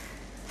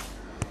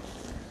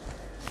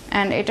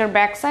 অ্যান্ড এটার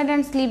ব্যাক সাইড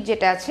অ্যান্ড স্লিভ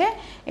যেটা আছে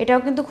এটাও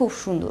কিন্তু খুব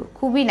সুন্দর,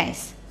 খুবই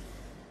নাইস।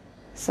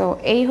 সো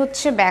এই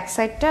হচ্ছে ব্যাক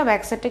সাইডটা,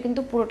 ব্যাক সাইডটা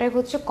কিন্তু পুরোটাই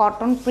হচ্ছে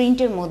কটন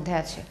প্রিন্টের মধ্যে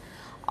আছে,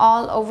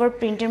 অল ওভার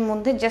প্রিন্টের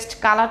মধ্যে। জাস্ট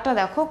কালারটা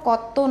দেখো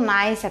কত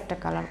নাইস একটা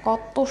কালার,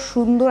 কত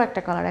সুন্দর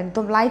একটা কালার,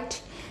 একদম light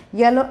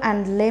yellow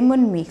and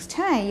lemon mixed.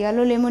 হ্যাঁ,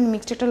 ইয়েলো লেমন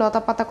মিক্সড একটা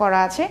লতা পাতা করা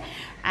আছে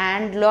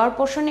অ্যান্ড লোয়ার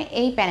পোর্শনে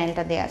এই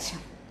প্যানেলটা দেওয়া আছে।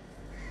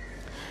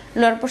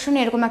 লোয়ার পোর্শনে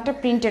এরকম একটা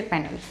প্রিন্টের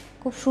প্যানেল,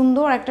 খুব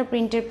সুন্দর একটা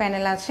প্রিন্টের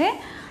প্যানেল আছে।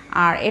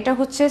 আর এটা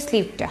হচ্ছে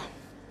স্লিভটা,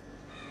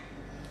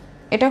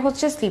 এটা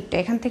হচ্ছে স্লিভটা,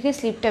 এখান থেকে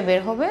স্লিভটা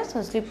বের হবে। সো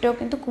স্লিভটাও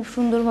কিন্তু খুব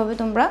সুন্দরভাবে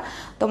তোমরা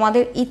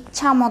তোমাদের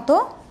ইচ্ছা মতো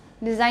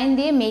ডিজাইন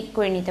দিয়ে মেক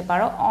করে নিতে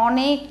পারো।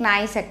 অনেক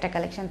নাইস একটা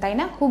কালেকশন, তাই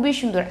না? খুবই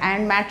সুন্দর।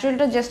 অ্যান্ড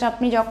ম্যাটেরিয়ালটা জাস্ট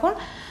আপনি যখন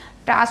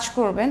টাচ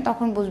করবেন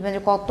তখন বুঝবেন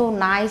যে কত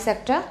নাইস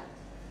একটা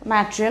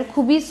ম্যাটেরিয়াল,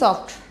 খুবই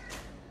সফট।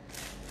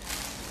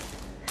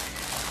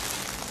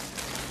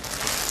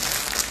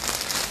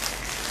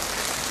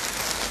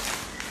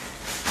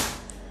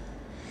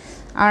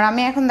 আর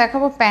আমি এখন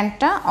দেখাবো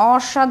প্যান্টটা।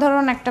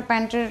 অসাধারণ একটা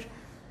প্যান্টের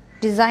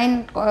ডিজাইন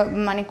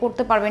মানে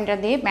করতে পারবেন এটা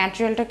দিয়ে।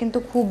 ম্যাটেরিয়ালটা কিন্তু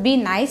খুবই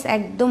নাইস,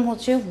 একদম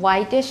হচ্ছে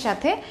হোয়াইটের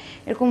সাথে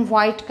এরকম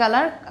হোয়াইট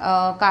কালার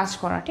কাজ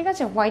করা, ঠিক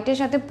আছে? হোয়াইটের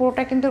সাথে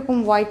পুরোটা কিন্তু এরকম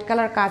হোয়াইট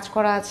কালার কাজ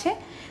করা আছে,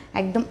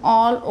 একদম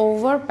অল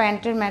ওভার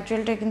প্যান্টের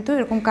ম্যাটেরিয়ালটা কিন্তু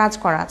এরকম কাজ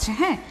করা আছে।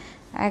 হ্যাঁ,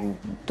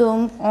 একদম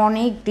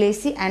অনেক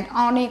গ্লেসি অ্যান্ড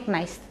অনেক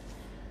নাইস।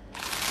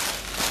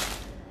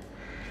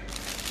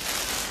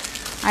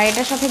 আর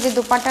এটার সাথে যে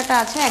দোপাট্টাটা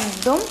আছে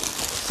একদম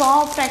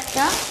সফট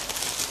একটা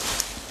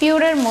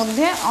পিওরের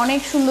মধ্যে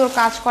অনেক সুন্দর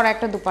কাজ করা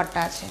একটা দুপাট্টা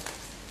আছে।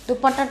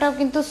 দুপাট্টাটাও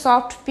কিন্তু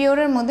সফট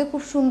পিওরের মধ্যে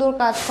খুব সুন্দর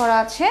কাজ করা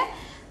আছে।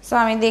 সো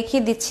আমি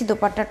দেখিয়ে দিচ্ছি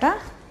দুপাট্টাটা।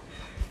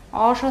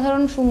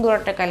 অসাধারণ সুন্দর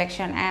একটা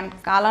কালেকশন অ্যান্ড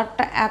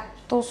কালারটা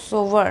এত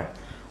সোভার,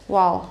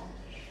 ওয়াও,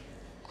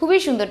 খুবই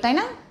সুন্দর, তাই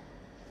না?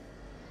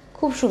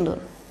 খুব সুন্দর।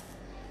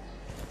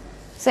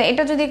 সো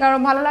এটা যদি কারো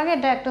ভালো লাগে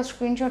এটা একটা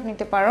স্ক্রিনশট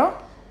নিতে পারো।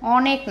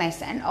 অনেক নাইস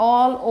অ্যান্ড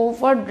অল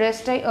ওভার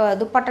ড্রেসটাই,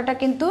 দুপাট্টাটা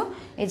কিন্তু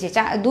এই যে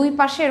দুই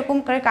পাশে এরকম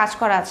করে কাজ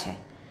করা আছে,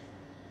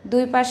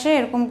 দুই পাশে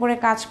এরকম করে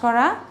কাজ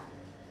করা।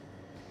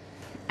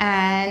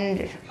 অ্যান্ড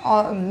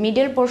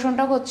মিডল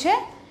পোর্শনটা হচ্ছে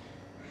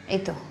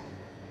এই তো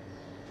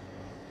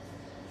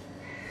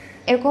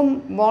এরকম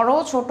বড়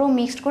ছোট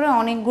মিক্সড করে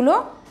অনেকগুলো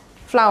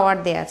ফ্লাওয়ার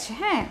দেওয়া আছে।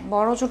 হ্যাঁ,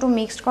 বড় ছোট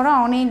মিক্সড করা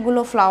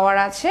অনেকগুলো ফ্লাওয়ার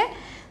আছে।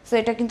 সো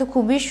এটা কিন্তু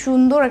খুবই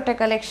সুন্দর একটা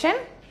কালেকশন।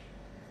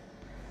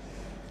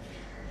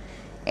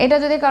 এটা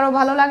যদি কারো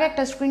ভালো লাগে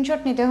একটা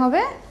স্ক্রিনশট নিতে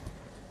হবে।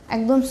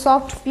 একদম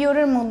সফট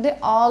পিওরের মধ্যে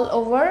অল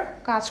ওভার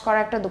কাজ করা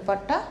একটা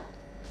দুপাট্টা,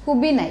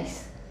 খুবই নাইস।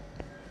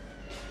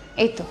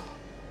 এই তো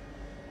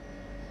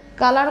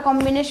কালার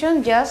কম্বিনেশন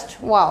জাস্ট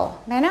ওয়াও,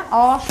 তাই না?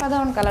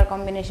 অসাধারণ কালার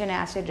কম্বিনেশনে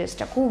আছে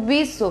ড্রেসটা, খুবই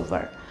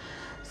সুপার।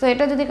 সো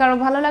এটা যদি কারো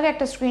ভালো লাগে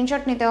একটা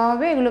স্ক্রিনশট নিতে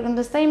হবে। এগুলো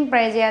কিন্তু সেম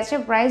প্রাইজে আছে,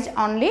 প্রাইস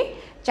অনলি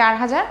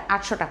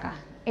 4800 টাকা।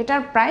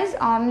 এটার প্রাইস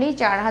অনলি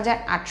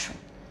 4800।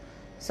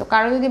 সো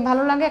কারো যদি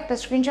ভালো লাগে একটা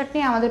স্ক্রিনশট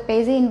নিয়ে আমাদের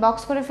পেজে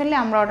ইনবক্স করে ফেললে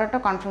আমরা অর্ডারটা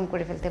কনফার্ম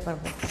করে ফেলতে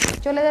পারবো।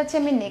 চলে যাচ্ছি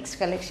আমি নেক্সট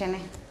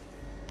কালেকশনে।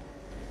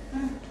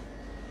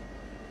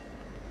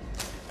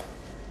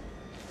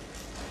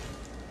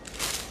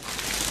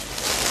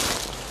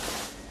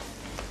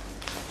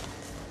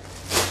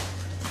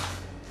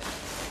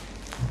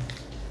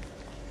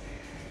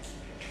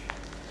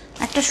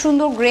 একটা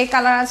সুন্দর গ্রে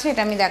কালার আছে,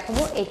 এটা আমি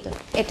দেখাবো। এই তো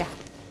এটা,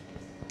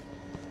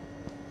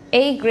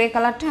 এই গ্রে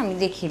কালারটা আমি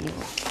দেখিয়ে দিব।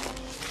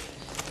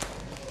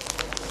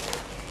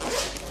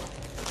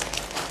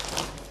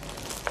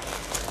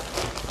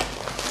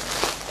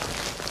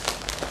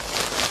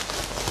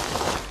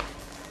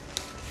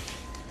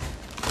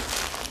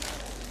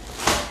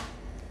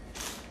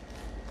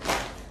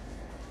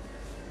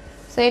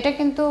 সো এটা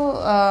কিন্তু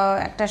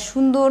একটা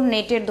সুন্দর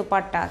নেটের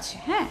দোপাট্টা আছে।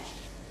 হ্যাঁ,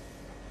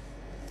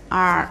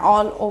 আর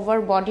অল ওভার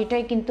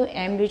বডিটাই কিন্তু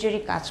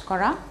এমব্রয়ডারি কাজ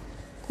করা,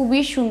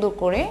 খুবই সুন্দর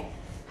করে।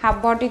 হাফ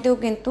বডিতেও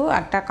কিন্তু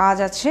একটা কাজ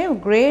আছে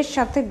গ্রের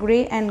সাথে, grey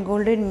and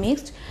golden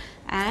mixed.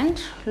 And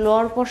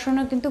lower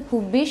পোর্শনেও কিন্তু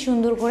খুবই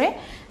সুন্দর করে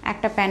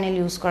একটা প্যানেল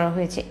ইউজ করা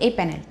হয়েছে। এই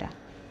প্যানেলটা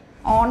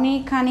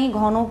অনেকখানি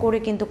ঘন করে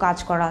কিন্তু কাজ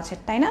করা আছে,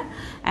 তাই না?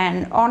 অ্যান্ড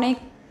অনেক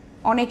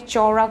অনেক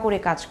চওড়া করে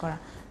কাজ করা,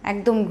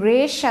 একদম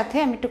গ্রের সাথে।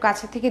 আমি একটু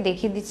কাছে থেকে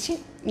দেখিয়ে দিচ্ছি।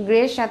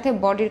 গ্রের সাথে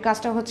বডির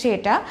কাজটা হচ্ছে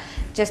এটা,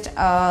 জাস্ট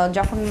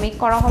যখন মেক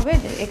করা হবে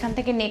এখান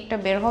থেকে নেকটা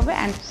বের হবে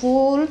অ্যান্ড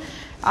ফুল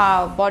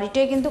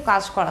বডিটাই কিন্তু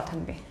কাজ করা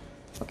থাকবে।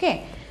 ওকে,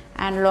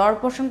 অ্যান্ড লোয়ার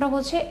পোর্শনটা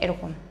হচ্ছে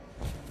এরকম।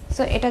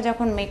 সো এটা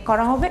যখন মেক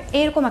করা হবে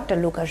এরকম একটা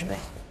লুক আসবে,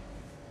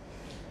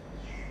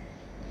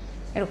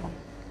 এরকম।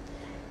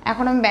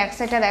 এখন আমি ব্যাক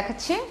সাইডটা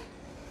দেখাচ্ছি।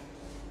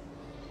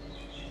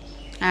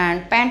 অ্যান্ড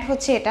প্যান্ট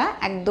হচ্ছে এটা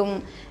একদম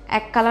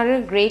এক কালারের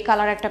গ্রে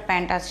কালার একটা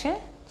প্যান্ট আছে,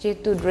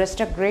 যেহেতু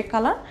ড্রেসটা গ্রে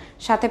কালার,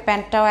 সাথে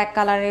প্যান্টটাও এক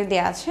কালারের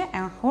দেওয়া আছে।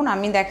 এখন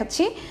আমি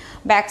দেখাচ্ছি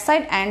ব্যাক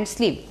সাইড অ্যান্ড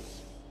স্লিভ।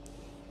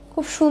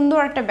 খুব সুন্দর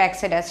একটা ব্যাক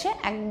সাইড আছে,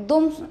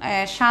 একদম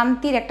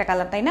শান্তির একটা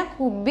কালার, তাই না?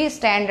 খুবই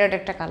স্ট্যান্ডার্ড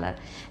একটা কালার,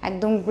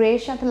 একদম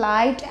গ্রের সাথে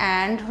লাইট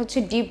অ্যান্ড হচ্ছে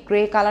ডিপ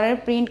গ্রে কালারের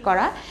প্রিন্ট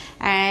করা।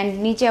 অ্যান্ড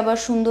নিচে আবার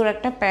সুন্দর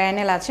একটা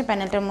প্যানেল আছে,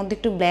 প্যানেলটার মধ্যে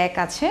একটু ব্ল্যাক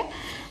আছে।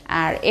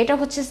 আর এটা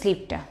হচ্ছে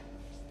স্লিভটা।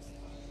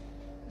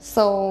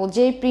 সো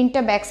যে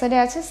প্রিন্টটা ব্যাক সাইডে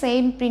আছে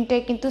সেম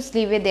প্রিন্টটাই কিন্তু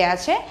স্লিভে দেওয়া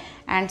আছে।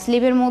 অ্যান্ড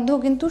স্লিভের মধ্যেও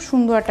কিন্তু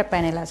সুন্দর একটা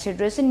প্যানেল আছে।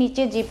 ড্রেসের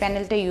নিচে যে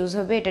প্যানেলটা ইউজ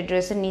হবে এটা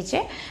ড্রেসের নিচে,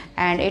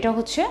 অ্যান্ড এটা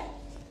হচ্ছে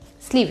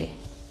স্লিভে।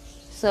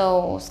 সো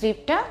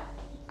স্লিভটা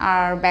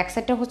আর ব্যাক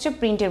সাইডটা হচ্ছে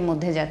প্রিন্টের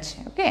মধ্যে যাচ্ছে।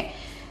 ওকে,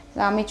 তো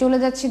আমি চলে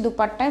যাচ্ছি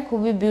দুপাট্টায়।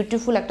 খুবই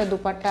বিউটিফুল একটা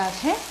দুপাট্টা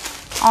আছে,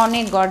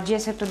 অনেক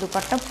গর্জিয়াস একটা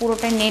দুপাট্টা,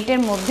 পুরোটাই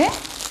নেটের মধ্যে,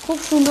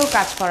 খুব সুন্দর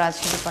কাজ করা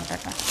আছে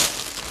দুপাট্টাটা।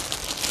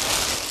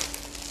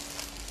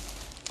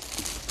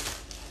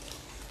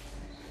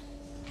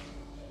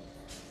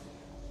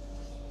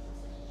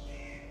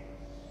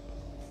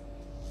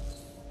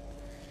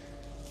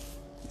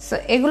 সো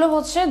এগুলো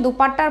হচ্ছে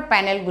দুপাট্টার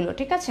প্যানেলগুলো,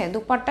 ঠিক আছে।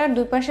 দুপাট্টার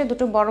দুই পাশে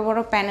দুটো বড় বড়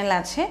প্যানেল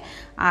আছে,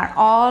 আর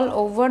অল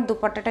ওভার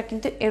দুপাট্টাটা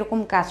কিন্তু এরকম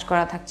কাজ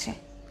করা থাকছে।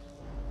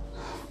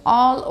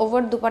 অল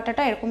ওভার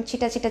দুপাট্টাটা এরকম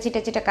ছিটা ছিটা ছিটা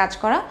ছিটা কাজ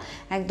করা,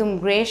 একদম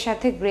গ্রের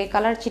সাথে গ্রে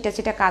কালার ছিটা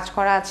ছিটা কাজ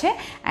করা আছে।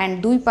 অ্যান্ড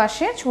দুই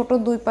পাশে ছোট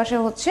দুই পাশে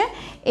হচ্ছে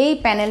এই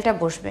প্যানেলটা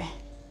বসবে,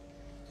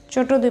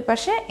 ছোট দুই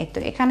পাশে। এই তো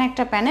এখানে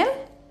একটা প্যানেল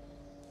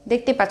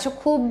দেখতে পাচ্ছ,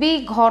 খুবই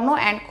ঘন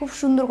অ্যান্ড খুব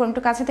সুন্দর করে,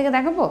 একটু কাছে থেকে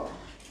দেখাবো।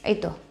 এই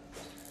তো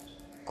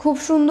খুব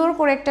সুন্দর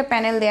করে একটা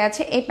প্যানেল দেওয়া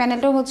আছে। এই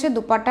প্যানেলটা হচ্ছে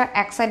দুপাট্টার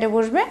এক সাইডে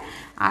বসবে,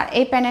 আর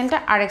এই প্যানেলটা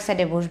আরেক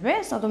সাইডে বসবে।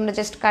 সো তোমরা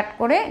জাস্ট কাট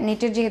করে,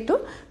 নেটের যেহেতু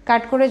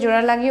কাট করে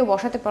জোড়া লাগিয়েও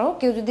বসাতে পারো।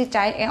 কেউ যদি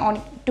চায়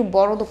অনেক একটু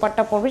বড়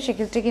দুপাট্টা পরবে,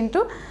 সেক্ষেত্রে কিন্তু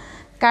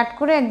কাট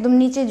করে একদম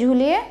নিচে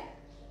ঝুলিয়ে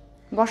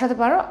বসাতে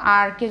পারো।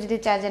 আর কেউ যদি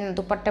চায় যে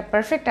দুপাট্টা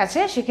পারফেক্ট আছে,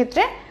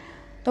 সেক্ষেত্রে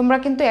তোমরা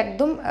কিন্তু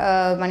একদম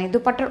মানে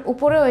দুপাট্টার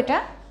উপরেও এটা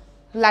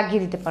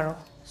লাগিয়ে দিতে পারো।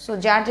 সো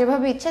যার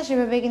যেভাবে ইচ্ছা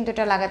সেভাবে কিন্তু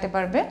এটা লাগাতে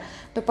পারবে।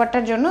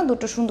 দুপাট্টার জন্য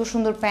দুটো সুন্দর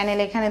সুন্দর প্যানেল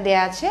এখানে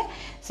দেওয়া আছে।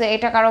 সো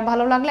এটা কারো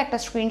ভালো লাগলে একটা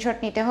স্ক্রিনশট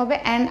নিতে হবে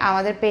অ্যান্ড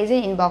আমাদের পেজে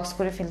ইনবক্স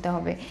করে ফেলতে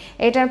হবে।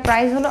 এটার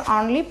প্রাইস হলো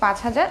অনলি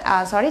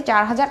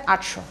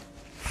 4,800।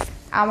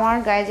 আমার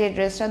গায়ে যে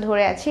ড্রেসটা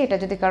ধরে আছে, এটা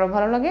যদি কারো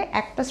ভালো লাগে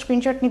একটা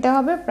স্ক্রিনশট নিতে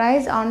হবে।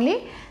 প্রাইস অনলি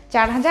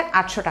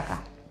 4,800 টাকা।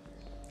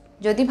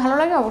 যদি ভালো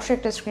লাগে অবশ্যই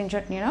একটা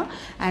স্ক্রিনশট নিয়ে নাও।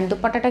 অ্যান্ড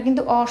দুপাট্টাটা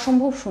কিন্তু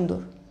অসম্ভব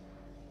সুন্দর,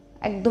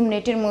 একদম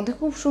নেটের মধ্যে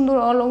খুব সুন্দর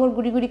অল ওভার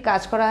গুড়ি গুড়ি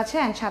কাজ করা আছে।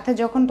 অ্যান্ড সাথে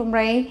যখন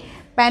তোমরা এই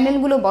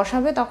প্যানেলগুলো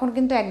বসাবে তখন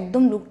কিন্তু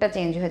একদম লুকটা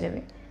চেঞ্জ হয়ে যাবে,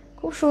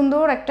 খুব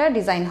সুন্দর একটা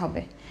ডিজাইন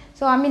হবে।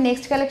 সো আমি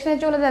নেক্সট কালেকশনে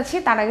চলে যাচ্ছি।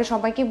 তার আগে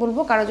সবাইকে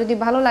বলবো, কারো যদি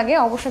ভালো লাগে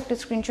অবশ্যই একটা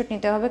স্ক্রিনশট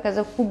নিতে হবে, কাজ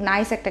খুব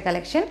নাইস একটা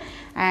কালেকশন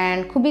অ্যান্ড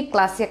খুবই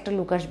ক্লাসি একটা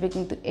লুক আসবে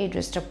কিন্তু এই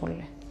ড্রেসটা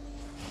পরলে।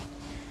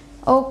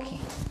 ওকে,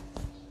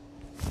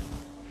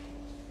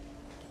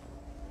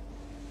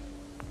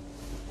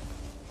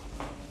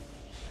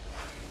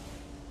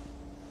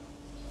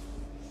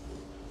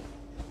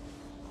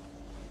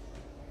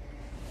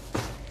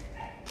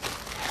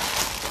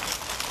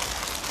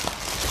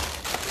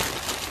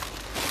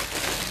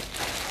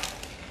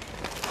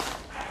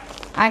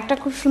 আরেকটা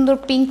খুব সুন্দর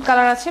পিঙ্ক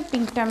কালার আছে,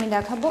 পিঙ্কটা আমি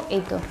দেখাবো।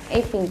 এই তো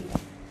এই পিঙ্ক,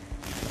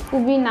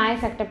 খুবই নাইস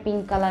একটা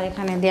পিঙ্ক কালার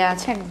এখানে দেওয়া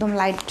আছে, একদম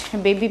লাইট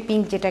বেবি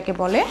পিঙ্ক যেটাকে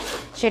বলে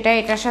সেটা।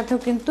 এটার সাথেও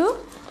কিন্তু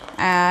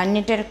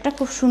নেটের একটা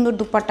খুব সুন্দর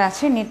দুপাট্টা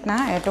আছে, নেট না,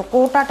 এটা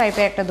কোটা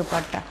টাইপের একটা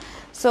দুপাট্টা।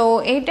 সো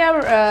এইটার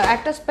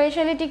একটা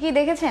স্পেশালিটি কি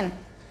দেখেছেন,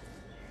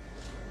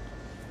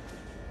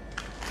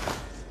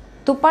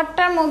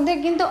 দুপাট্টার মধ্যে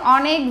কিন্তু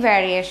অনেক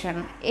ভ্যারিয়েশন।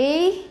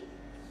 এই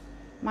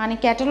মানে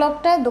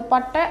ক্যাটালগটায়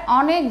দুপাট্টায়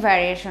অনেক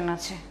ভ্যারিয়েশন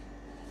আছে।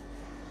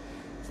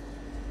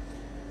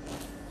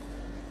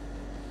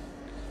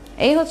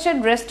 এই হচ্ছে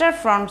ড্রেসটার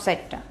ফ্রন্ট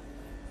সাইডটা,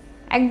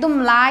 একদম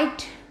লাইট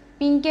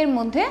পিঙ্কের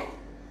মধ্যে,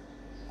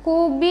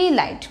 খুবই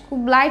লাইট, খুব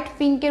লাইট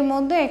পিঙ্কের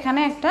মধ্যে এখানে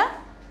একটা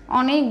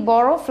অনেক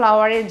বড়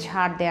ফ্লাওয়ারের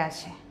ঝাড় দেওয়া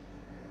আছে,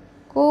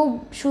 খুব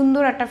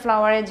সুন্দর একটা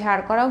ফ্লাওয়ারের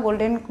ঝাড় করা,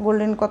 গোল্ডেন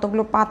গোল্ডেন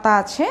কতগুলো পাতা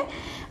আছে।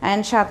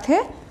 অ্যান্ড সাথে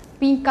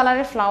পিঙ্ক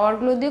কালারের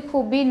ফ্লাওয়ারগুলো দিয়ে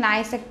খুবই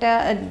নাইস একটা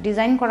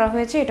ডিজাইন করা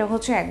হয়েছে। এটা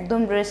হচ্ছে একদম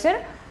ড্রেসের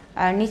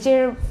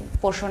নিচের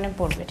পোর্শনে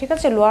পড়বে, ঠিক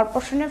আছে। লোয়ার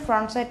পোর্শনের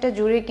ফ্রন্ট সাইডটা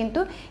জুড়ে কিন্তু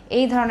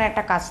এই ধরনের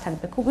একটা কাজ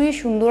থাকবে, খুবই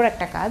সুন্দর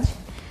একটা কাজ।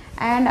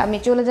 অ্যান্ড আমি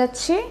চলে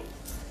যাচ্ছি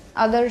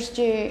আদার্স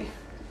যে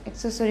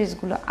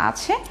অ্যাক্সেসরিজগুলো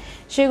আছে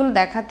সেগুলো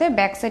দেখাতে।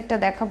 ব্যাক সাইডটা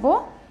দেখাবো।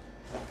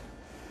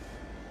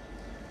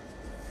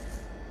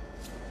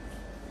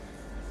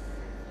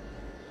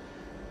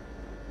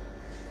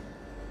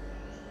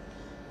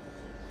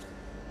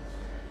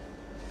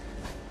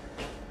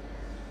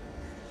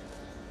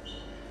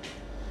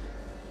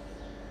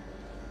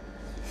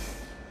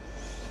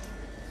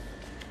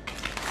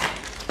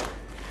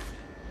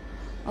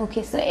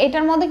 ওকে, সো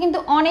এটার মধ্যে কিন্তু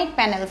অনেক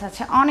প্যানেলস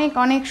আছে, অনেক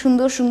অনেক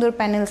সুন্দর সুন্দর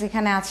প্যানেলস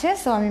এখানে আছে।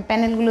 সো আমি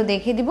প্যানেলগুলো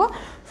দেখিয়ে দিব।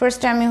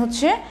 ফার্স্টে আমি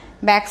হচ্ছে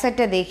ব্যাক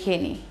সাইডটা দেখিয়ে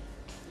নিই।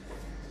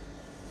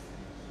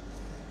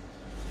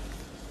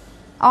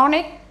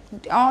 অনেক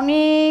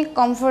অনেক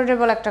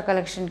কমফোর্টেবল একটা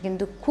কালেকশন,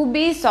 কিন্তু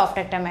খুবই সফট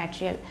একটা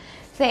ম্যাটেরিয়াল।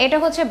 সো এটা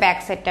হচ্ছে ব্যাক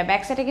সাইডটা।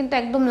 ব্যাক সাইডে কিন্তু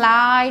একদম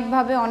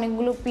লাইটভাবে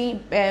অনেকগুলো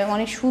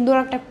অনেক সুন্দর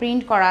একটা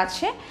প্রিন্ট করা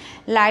আছে,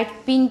 লাইট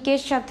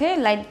পিঙ্কের সাথে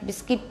লাইট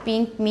বিস্কিট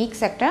পিঙ্ক মিক্স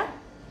একটা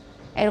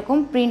এরকম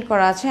প্রিন্ট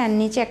করা আছে। আর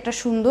নিচে একটা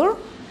সুন্দর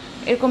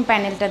এরকম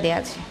প্যানেলটা দেওয়া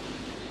আছে।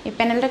 এই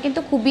প্যানেলটা কিন্তু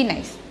খুবই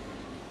নাইস,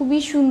 খুবই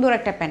সুন্দর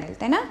একটা প্যানেল,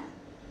 তাই না?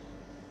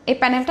 এই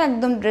প্যানেলটা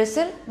একদম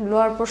ড্রেসের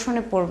লোয়ার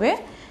পোর্শনে পড়বে।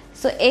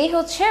 সো এই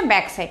হচ্ছে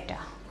ব্যাক সাইডটা,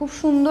 খুব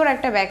সুন্দর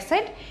একটা ব্যাক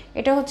সাইড।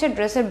 এটা হচ্ছে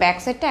ড্রেসের ব্যাক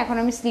সাইডটা। এখন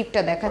আমি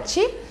স্লিভটা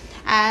দেখাচ্ছি,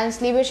 অ্যান্ড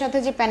স্লিভের সাথে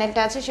যে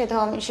প্যানেলটা আছে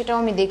সেটাও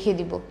আমি দেখিয়ে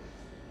দিব।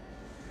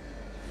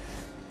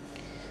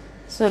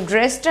 সো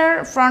ড্রেসটার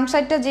ফ্রন্ট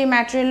সাইডটা যে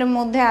ম্যাটেরিয়ালের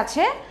মধ্যে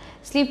আছে,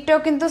 স্লিভটাও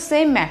কিন্তু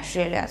সেম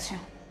ম্যাটেরিয়ালে আছে।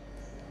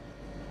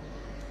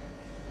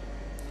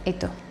 এই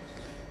তো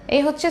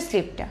এই হচ্ছে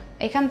স্লিভটা।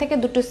 এখান থেকে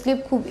দুটো স্লিভ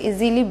খুব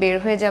ইজিলি বের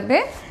হয়ে যাবে।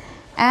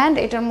 অ্যান্ড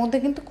এটার মধ্যে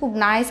কিন্তু খুব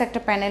নাইস একটা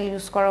প্যানেল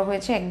ইউজ করা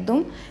হয়েছে, একদম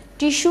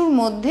টিস্যুর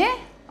মধ্যে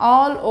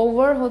অল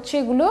ওভার হচ্ছে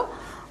এগুলো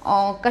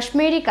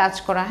কাশ্মীরি কাজ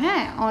করা,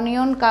 হ্যাঁ,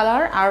 অনিয়ন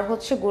কালার আর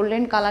হচ্ছে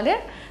গোল্ডেন কালারের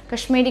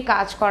কাশ্মীরি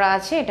কাজ করা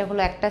আছে। এটা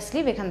হলো একটা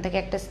স্লিভ, এখান থেকে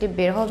একটা স্লিভ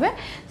বের হবে।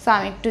 সো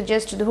আমি একটু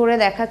জাস্ট ধরে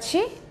দেখাচ্ছি,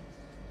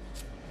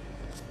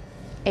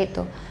 এই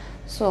তো।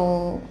 সো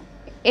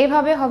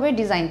এভাবে হবে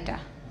ডিজাইনটা,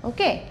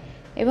 ওকে,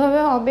 এভাবে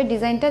হবে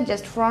ডিজাইনটা।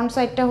 জাস্ট ফ্রন্ট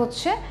সাইডটা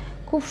হচ্ছে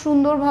খুব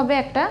সুন্দরভাবে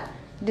একটা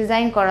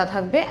ডিজাইন করা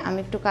থাকবে। আমি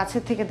একটু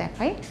কাছের থেকে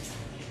দেখাই,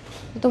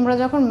 তোমরা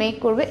যখন মেক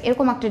করবে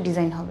এরকম একটা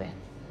ডিজাইন হবে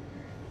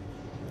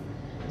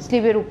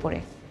স্লিভের উপরে।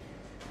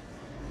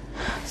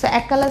 সো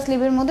এক কালার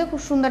স্লিভের মধ্যে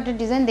খুব সুন্দর একটা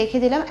ডিজাইন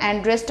দেখিয়ে দিলাম। অ্যান্ড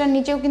ড্রেসটার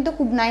নিচেও কিন্তু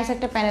খুব নাইস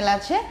একটা প্যানেল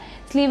আছে।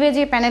 স্লিভে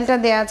যে প্যানেলটা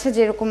দেওয়া আছে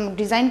যেরকম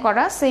ডিজাইন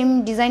করা, সেম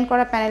ডিজাইন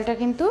করা প্যানেলটা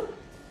কিন্তু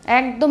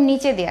একদম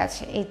নিচে দেওয়া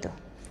আছে, এই তো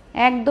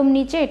একদম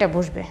নিচে এটা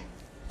বসবে।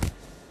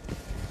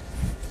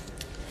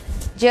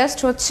 জাস্ট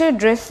হচ্ছে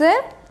ড্রেসের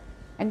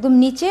একদম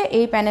নিচে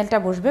এই প্যানেলটা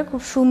বসবে,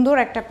 খুব সুন্দর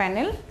একটা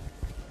panel.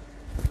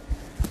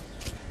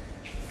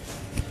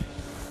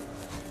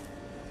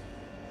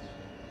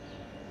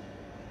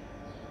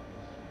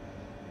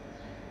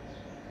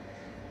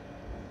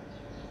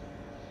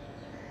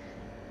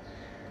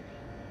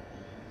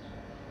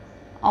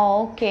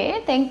 Okay,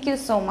 thank you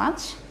so much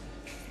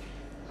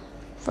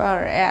for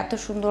এত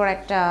সুন্দর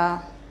একটা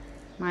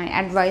মানে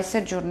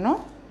অ্যাডভাইসের জন্য,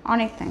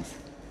 অনেক থ্যাঙ্কস।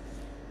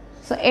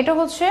 সো এটা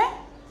হচ্ছে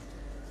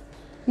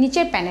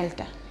নিচের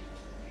প্যানেলটা।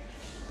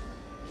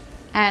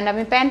 অ্যান্ড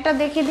আমি প্যান্টটা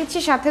দেখিয়ে দিচ্ছি,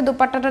 সাথে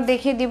দোপাট্টাটা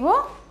দেখিয়ে দিব।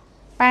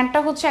 প্যান্টটা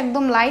হচ্ছে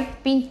একদম লাইট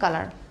পিঙ্ক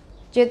কালার,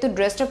 যেহেতু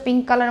ড্রেসটা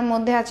পিঙ্ক কালারের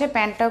মধ্যে আছে,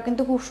 প্যান্টটাও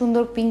কিন্তু খুব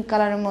সুন্দর পিঙ্ক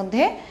কালারের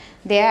মধ্যে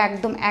দেয়া,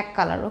 একদম এক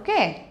কালার,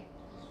 ওকে।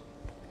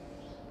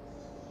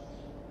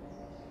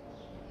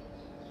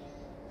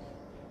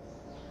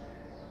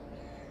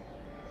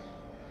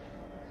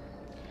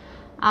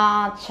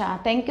 আচ্ছা,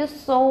 থ্যাংক ইউ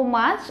সো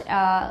মাচ,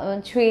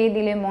 ছুঁয়ে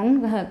দিলে মন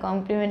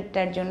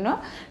কমপ্লিমেন্টটার জন্য,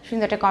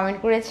 সুন্দর একটা কমেন্ট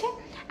করেছে।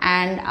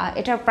 অ্যান্ড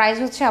এটার প্রাইস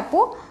হচ্ছে আপু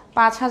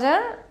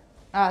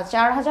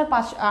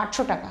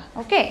 4,800 টাকা,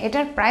 ওকে।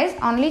 এটার প্রাইস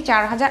অনলি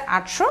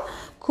 4,800।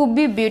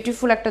 খুবই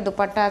বিউটিফুল একটা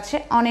দোপাট্টা আছে,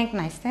 অনেক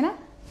নাইস, তাই না?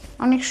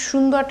 অনেক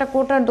সুন্দর একটা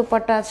কোটার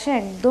দোপাট্টা আছে,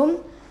 একদম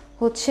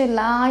হচ্ছে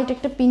লাইট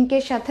একটা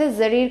পিঙ্কের সাথে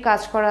জারির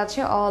কাজ করা আছে,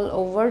 অল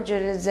ওভার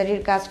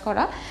জারির কাজ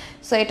করা।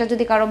 সো এটা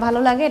যদি কারো ভালো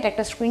লাগে এটা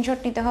একটা স্ক্রিনশট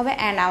নিতে হবে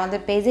অ্যান্ড আমাদের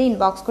পেজে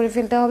ইনবক্স করে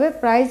ফেলতে হবে।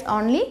 প্রাইস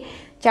অনলি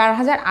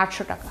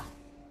 4,800 টাকা,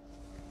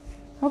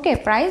 ওকে।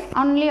 প্রাইস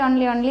অনলি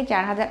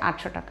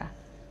 4,800 টাকা।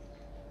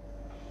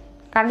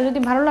 কারো যদি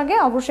ভালো লাগে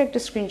অবশ্যই একটা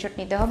স্ক্রিনশট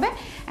নিতে হবে।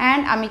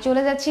 অ্যান্ড আমি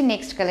চলে যাচ্ছি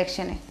নেক্সট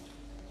কালেকশনে।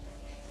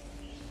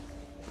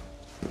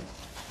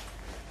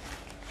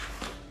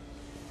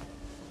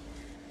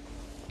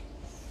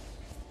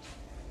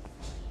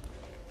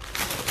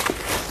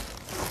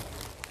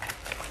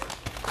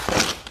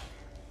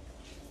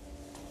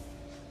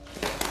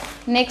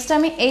 নেক্সট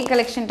আমি এই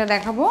কালেকশনটা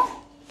দেখাবো।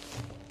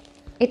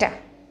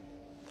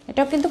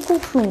 এটাও কিন্তু খুব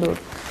সুন্দর।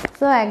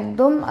 সো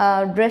একদম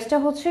ড্রেসটা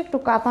হচ্ছে একটু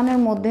কাতানের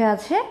মধ্যে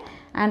আছে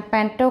অ্যান্ড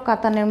প্যান্টটাও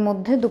কাতানের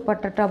মধ্যে,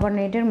 দুপাট্টাটা আবার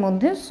নেটের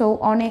মধ্যে। সো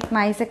অনেক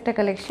নাইস একটা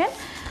কালেকশন।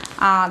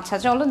 আচ্ছা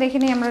চলো দেখে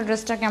নিই আমরা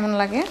ড্রেসটা কেমন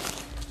লাগে।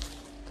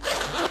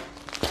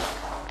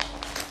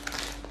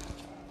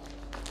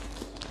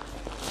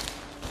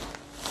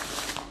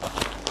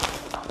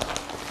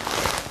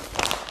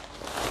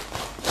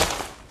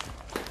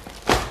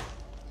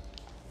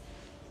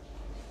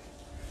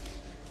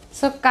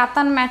 সো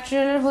কাতান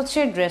ম্যাটেরিয়ালের হচ্ছে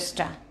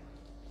ড্রেসটা,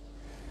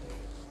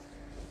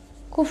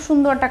 খুব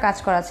সুন্দর একটা কাজ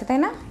করা আছে, তাই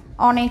না?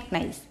 অনেক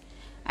নাইস,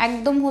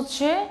 একদম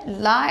হচ্ছে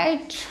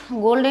লাইট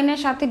গোল্ডেনের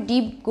সাথে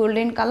ডিপ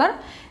গোল্ডেন কালার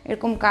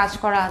এরকম কাজ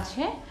করা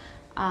আছে।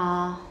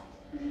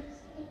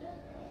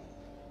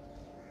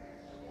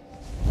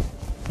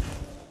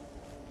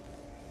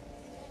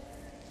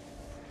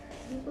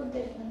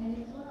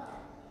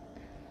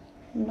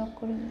 ব্লক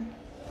করে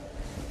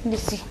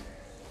দিচ্ছি,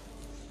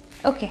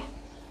 ওকে।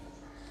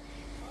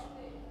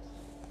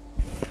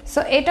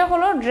 সো এটা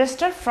হলো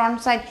ড্রেসটার ফ্রন্ট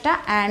সাইডটা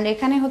অ্যান্ড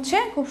এখানে হচ্ছে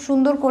খুব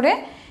সুন্দর করে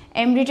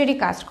এমব্রয়ডারি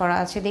কাজ করা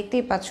আছে,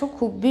 দেখতেই পাচ্ছ,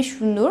 খুবই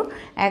সুন্দর।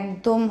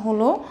 একদম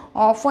হলো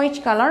অফ হোয়াইট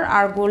কালার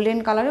আর গোল্ডেন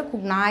কালারে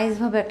খুব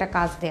নাইসভাবে একটা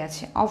কাজ দেওয়া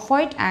আছে। অফ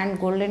হোয়াইট অ্যান্ড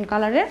গোল্ডেন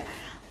কালারের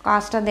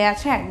কাজটা দেওয়া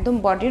আছে, একদম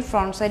বডির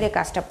ফ্রন্ট সাইডে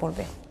কাজটা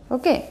পড়বে,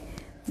 ওকে।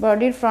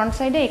 বডির ফ্রন্ট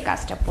সাইডে এই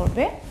কাজটা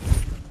পড়বে।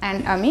 অ্যান্ড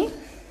আমি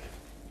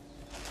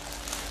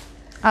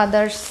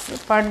আদার্স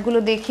পার্টগুলো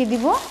দেখিয়ে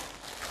দিব।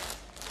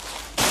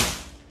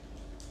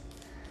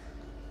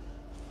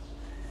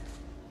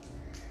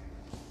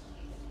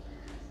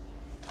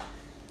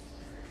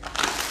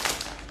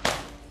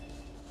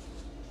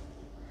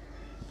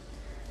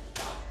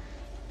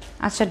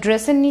 আচ্ছা,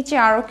 ড্রেসের নিচে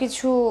আরও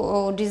কিছু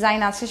ডিজাইন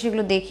আছে,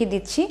 সেগুলো দেখিয়ে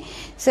দিচ্ছি।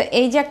 সো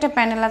এই যে একটা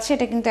প্যানেল আছে,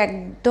 এটা কিন্তু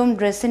একদম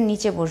ড্রেসের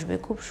নিচে বসবে,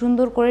 খুব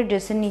সুন্দর করে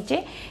ড্রেসের নিচে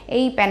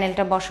এই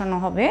প্যানেলটা বসানো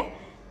হবে।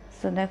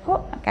 সো দেখো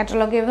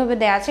ক্যাটালগে এভাবে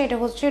দেওয়া আছে, এটা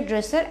হচ্ছে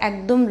ড্রেসের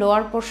একদম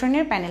লোয়ার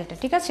পোর্শনের প্যানেলটা,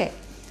 ঠিক আছে।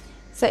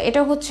 সো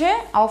এটা হচ্ছে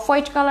অফ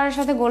হোয়াইট কালারের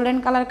সাথে গোল্ডেন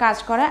কালার কাজ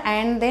করা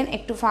অ্যান্ড দেন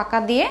একটু ফাঁকা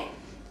দিয়ে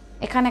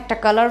এখানে একটা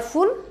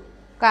কালারফুল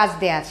কাজ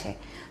দেওয়া আছে।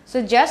 সো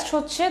জাস্ট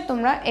হচ্ছে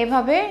তোমরা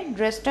এভাবে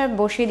ড্রেসটা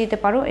বসিয়ে দিতে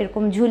পারো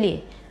এরকম ঝুলিয়ে,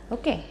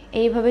 ওকে,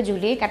 এইভাবে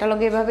ঝুলিয়ে।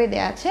 ক্যাটালগে এভাবে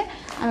দেওয়া আছে,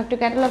 আমি একটু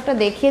ক্যাটালগটা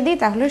দেখিয়ে দিই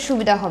তাহলে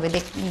সুবিধা হবে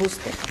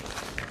বুঝতে।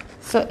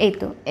 সো এই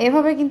তো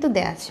এইভাবে কিন্তু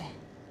দেওয়া আছে,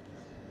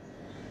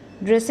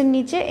 ড্রেসের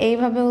নিচে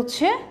এইভাবে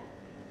হচ্ছে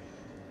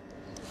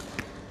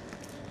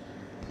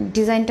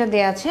ডিজাইনটা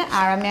দেওয়া আছে।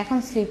 আর আমি এখন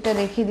স্লিভটা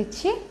দেখিয়ে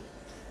দিচ্ছি।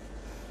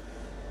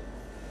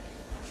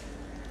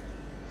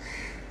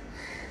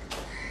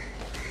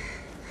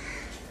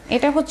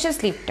 এটা হচ্ছে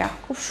স্লিভটা,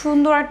 খুব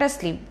সুন্দর একটা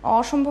স্লিভ,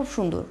 অসম্ভব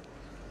সুন্দর।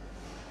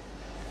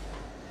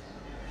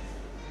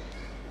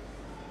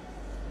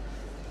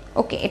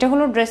 ওকে, এটা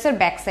হলো ড্রেসের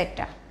ব্যাক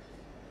সাইডটা।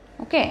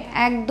 ওকে,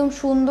 একদম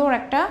সুন্দর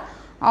একটা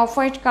অফ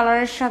হোয়াইট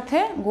কালারের সাথে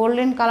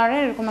গোল্ডেন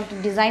কালারের এরকম একটা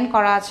ডিজাইন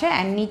করা আছে,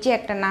 অ্যান্ড নিচে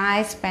একটা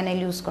নাইস প্যানেল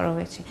ইউজ করা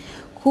হয়েছে,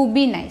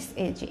 খুবই নাইস।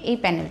 এই যে এই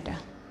প্যানেলটা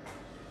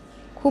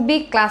খুবই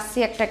ক্লাসি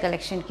একটা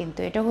কালেকশন, কিন্তু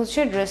এটা হচ্ছে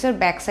ড্রেসের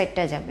ব্যাক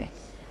সাইডটা যাবে,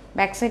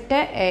 ব্যাক সাইডটা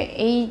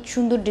এই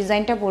সুন্দর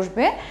ডিজাইনটা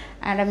বসবে।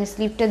 অ্যান্ড আমি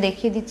স্লিভটা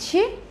দেখিয়ে দিচ্ছি।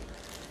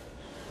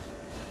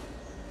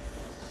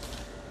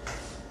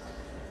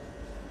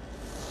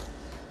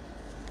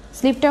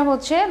 স্লিভটা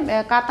হচ্ছে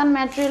কাতান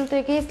ম্যাটেরিয়াল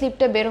থেকে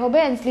স্লিভটা বের হবে,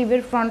 অ্যান্ড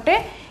স্লিভের ফ্রন্টে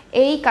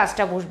এই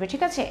কাজটা বসবে,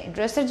 ঠিক আছে।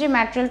 ড্রেসের যে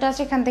ম্যাটেরিয়ালটা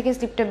আছে এখান থেকে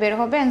স্লিভটা বের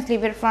হবে, অ্যান্ড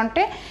স্লিভের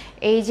ফ্রন্টে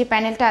এই যে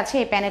প্যানেলটা আছে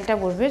এই প্যানেলটা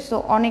বসবে। সো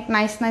অনেক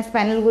নাইস নাইস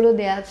প্যানেলগুলো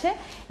দেওয়া আছে,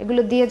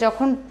 এগুলো দিয়ে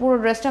যখন পুরো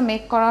ড্রেসটা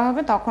মেক করা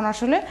হবে তখন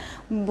আসলে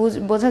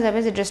বোঝা যাবে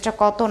যে ড্রেসটা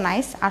কত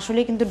নাইস। আসলে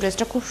কিন্তু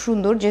ড্রেসটা খুব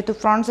সুন্দর, যেহেতু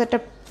ফ্রন্ট সাইডটা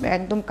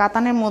একদম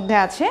কাতানের মধ্যে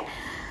আছে,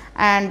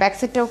 অ্যান্ড ব্যাক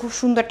সাইডটাও খুব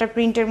সুন্দর একটা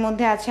প্রিন্টের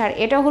মধ্যে আছে। আর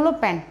এটা হলো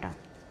প্যান্টটা,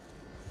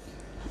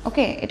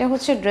 ওকে, এটা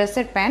হচ্ছে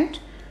ড্রেসের প্যান্ট,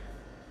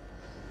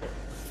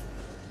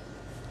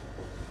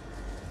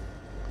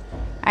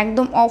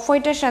 একদম অফ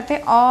হোয়াইটের সাথে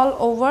অল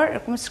ওভার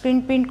এরকম স্ক্রিন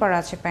প্রিন্ট করা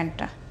আছে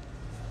প্যান্টটা।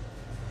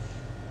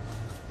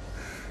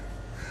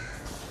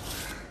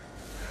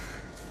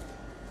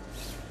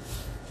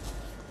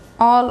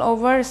 অল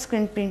ওভার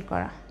স্ক্রিন প্রিন্ট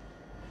করা।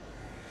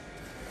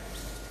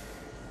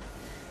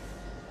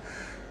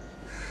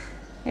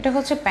 এটা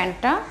হচ্ছে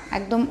প্যান্টটা,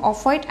 একদম অফ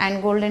হোয়াইট অ্যান্ড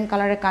গোল্ডেন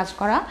কালারে কাজ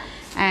করা,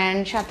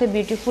 অ্যান্ড সাথে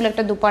বিউটিফুল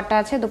একটা দুপাট্টা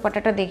আছে।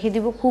 দুপাট্টাটা দেখিয়ে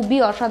দিব, খুবই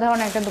অসাধারণ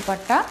একটা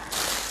দুপাট্টা।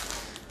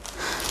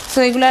 সো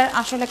এগুলার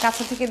আসলে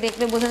কাছে থেকে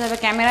দেখলে বোঝা যাবে,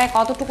 ক্যামেরায়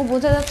কতটুকু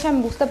বোঝা যাচ্ছে আমি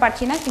বুঝতে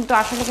পারছি না, কিন্তু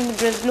আসলে কিন্তু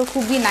ড্রেসগুলো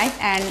খুবই নাইস।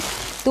 অ্যান্ড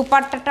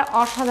দুপাট্টাটা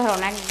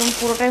অসাধারণ, একদম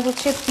পুরোটাই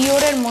হচ্ছে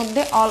পিওরের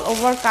মধ্যে অল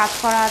ওভার কাজ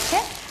করা আছে,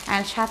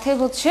 অ্যান্ড সাথে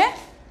হচ্ছে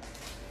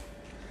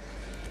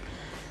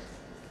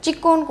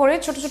চিকন করে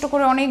ছোট ছোট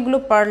করে অনেকগুলো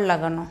পার্ল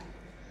লাগানো।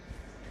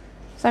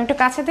 সো আমি একটু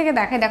কাছে থেকে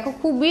দেখাই, দেখো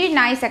খুবই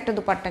নাইস একটা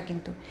দুপাট্টা।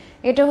 কিন্তু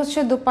এটা হচ্ছে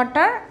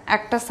দুপাট্টার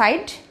একটা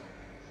সাইড,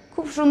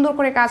 খুব সুন্দর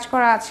করে কাজ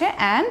করা আছে,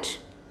 অ্যান্ড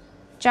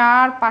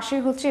চারপাশে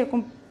হচ্ছে এরকম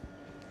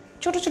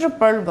ছোট ছোট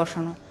পার্ল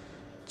বসানো,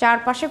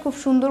 চারপাশে খুব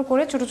সুন্দর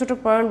করে ছোট ছোট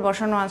পার্ল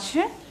বসানো আছে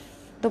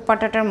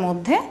দোপাট্টাটার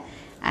মধ্যে।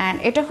 অ্যান্ড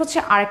এটা হচ্ছে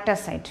আরেকটা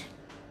সাইড,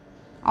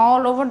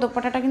 অল ওভার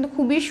দোপাট্টাটা কিন্তু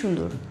খুবই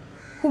সুন্দর,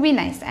 খুবই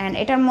নাইস। অ্যান্ড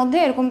এটার মধ্যে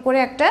এরকম করে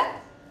একটা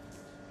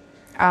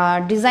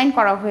ডিজাইন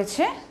করা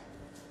হয়েছে,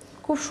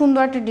 খুব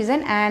সুন্দর একটা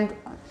ডিজাইন। অ্যান্ড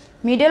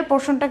মিডল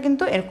পোর্শনটা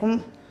কিন্তু এরকম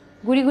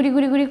গুড়ি গুড়ি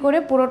গুড়ি গুড়ি করে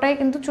পুরোটাই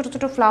কিন্তু ছোট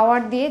ছোট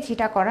ফ্লাওয়ার দিয়ে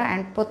ঝিটা করা,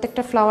 অ্যান্ড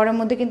প্রত্যেকটা ফ্লাওয়ারের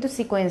মধ্যে কিন্তু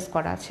সিকোয়েন্স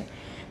করা আছে,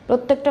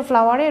 প্রত্যেকটা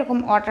ফ্লাওয়ারে এরকম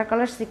ওয়াটার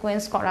কালার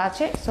সিকোয়েন্স করা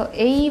আছে। সো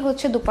এই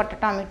হচ্ছে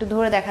দুপাট্টাটা, আমি একটু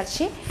ধরে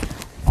দেখাচ্ছি।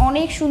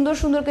 অনেক সুন্দর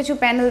সুন্দর কিছু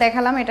প্যানেল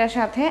দেখালাম এটার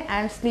সাথে,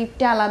 অ্যান্ড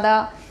স্লিভটা আলাদা,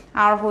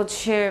 আর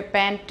হচ্ছে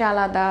প্যান্টটা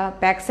আলাদা,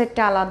 ব্যাক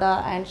সাইডটা আলাদা,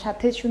 অ্যান্ড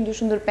সাথে সুন্দর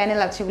সুন্দর প্যানেল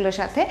আছে এগুলোর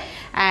সাথে।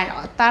 অ্যান্ড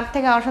তার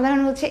থেকে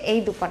অসাধারণ হচ্ছে এই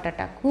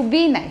দুপাট্টাটা,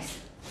 খুবই নাইস।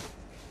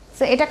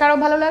 সো এটা কারো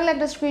ভালো লাগলে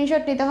একটা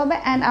স্ক্রিনশট নিতে হবে,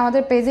 অ্যান্ড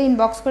আমাদের পেজে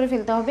ইনবক্স করে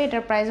ফেলতে হবে।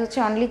 এটার প্রাইস হচ্ছে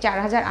অনলি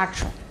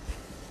 4800,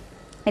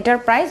 এটার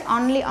প্রাইস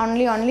অনলি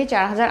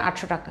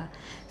 4800 টাকা।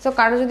 সো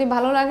কারো যদি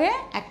ভালো লাগে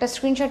একটা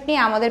স্ক্রিনশট নিয়ে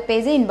আমাদের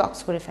পেজে ইনবক্স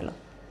করে ফেলো।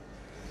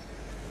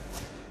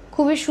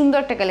 খুবই সুন্দর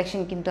একটা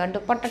কালেকশন কিন্তু, আর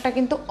দোপাট্টাটা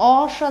কিন্তু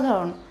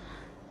অসাধারণ।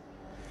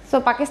 সো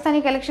পাকিস্তানি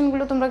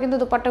কালেকশনগুলো তোমরা কিন্তু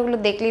দোপাট্টাগুলো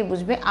দেখলেই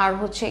বুঝবে। আর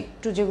হচ্ছে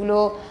একটু যেগুলো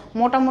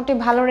মোটামুটি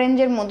ভালো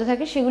রেঞ্জের মধ্যে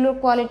থাকে সেগুলোর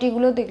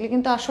কোয়ালিটিগুলো দেখলে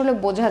কিন্তু আসলে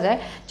বোঝা যায়।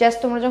 জাস্ট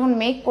তোমরা যখন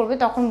মেক করবে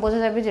তখন বোঝা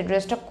যাবে যে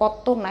ড্রেসটা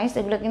কত নাইস।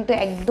 এগুলো কিন্তু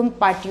একদম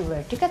পার্টি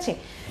ওয়্যার, ঠিক আছে,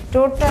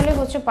 টোটালি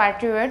হচ্ছে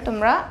পার্টি ওয়্যার।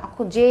 তোমরা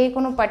যে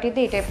কোনো পার্টিতে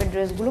এই টাইপের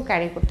ড্রেসগুলো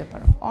ক্যারি করতে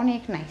পারো,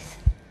 অনেক নাইস।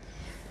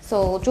 সো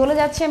চলে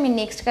যাচ্ছে আমি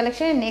নেক্সট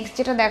কালেকশানে। নেক্সট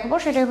যেটা দেখবো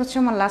সেটাই হচ্ছে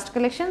আমার লাস্ট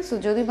কালেকশন। সো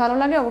যদি ভালো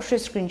লাগে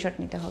অবশ্যই স্ক্রিনশট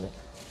নিতে হবে।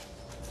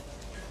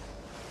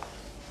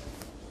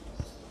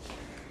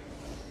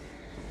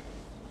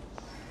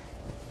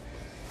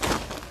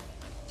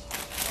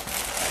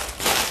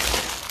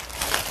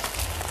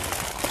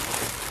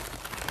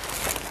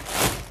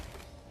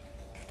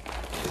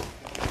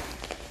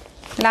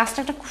 লাস্ট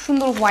একটা খুব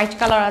সুন্দর হোয়াইট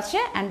কালার আছে,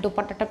 অ্যান্ড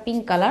দোপাট্টাটা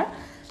পিঙ্ক কালার।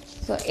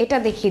 সো এটা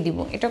দেখিয়ে দিব,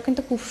 এটাও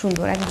কিন্তু খুব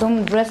সুন্দর, একদম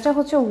ড্রেসটা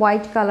হচ্ছে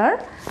হোয়াইট কালার,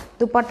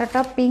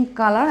 দোপাট্টাটা পিঙ্ক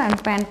কালার, অ্যান্ড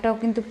প্যান্টটাও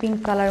কিন্তু পিঙ্ক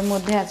কালারের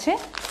মধ্যে আছে।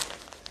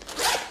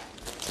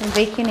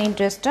 দেখেন এই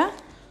ড্রেসটা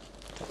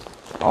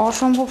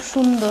অসম্ভব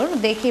সুন্দর,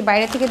 দেখে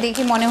বাইরে থেকে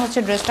দেখে মনে হচ্ছে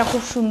ড্রেসটা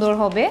খুব সুন্দর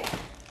হবে।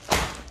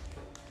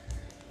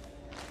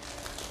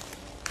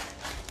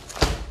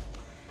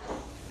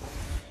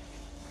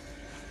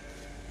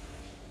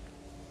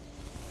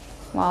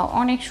 ওয়াও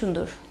অনেক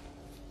সুন্দর।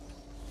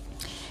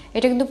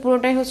 এটা কিন্তু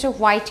পুরোটাই হচ্ছে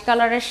হোয়াইট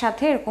কালারের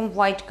সাথে এরকম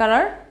হোয়াইট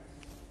কালার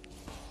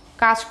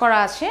কাজ করা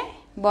আছে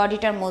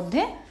বডিটার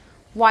মধ্যে,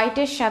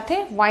 হোয়াইটের সাথে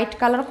হোয়াইট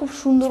কালার খুব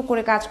সুন্দর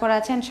করে কাজ করা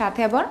আছে, অ্যান্ড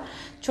সাথে আবার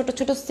ছোট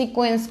ছোট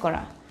সিকোয়েন্স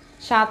করা,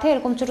 সাথে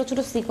এরকম ছোট ছোট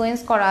সিকোয়েন্স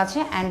করা আছে,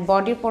 অ্যান্ড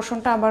বডির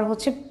পোর্শনটা আবার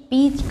হচ্ছে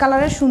পিচ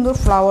কালারের সুন্দর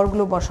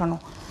ফ্লাওয়ারগুলো বসানো,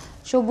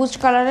 সবুজ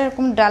কালারের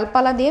এরকম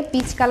ডালপালা দিয়ে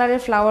পিচ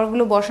কালারের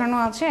ফ্লাওয়ারগুলো বসানো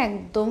আছে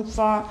একদম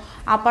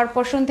আপার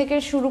পোর্শন থেকে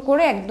শুরু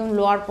করে একদম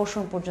লোয়ার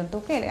পোর্শন পর্যন্ত।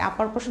 ওকে,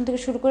 আপার পোর্শন থেকে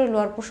শুরু করে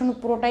লোয়ার পোর্শন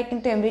পুরোটাই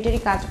কিন্তু এমব্রয়ডারি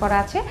কাজ করা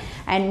আছে,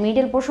 অ্যান্ড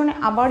মিডল পোর্শনে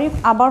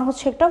আবার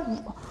হচ্ছে একটা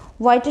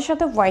হোয়াইটের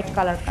সাথে হোয়াইট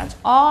কালার কাজ,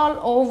 অল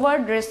ওভার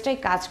ড্রেসটাই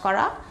কাজ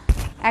করা,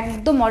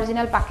 একদম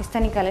অরিজিনাল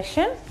পাকিস্তানি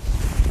কালেকশন।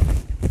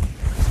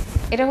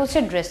 এটা হচ্ছে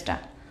ড্রেসটা,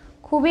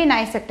 খুবই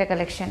নাইস একটা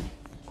কালেকশন।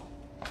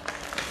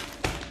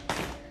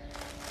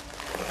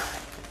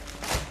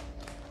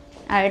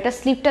 আর এটা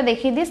স্লিপটা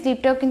দেখিয়ে দিই,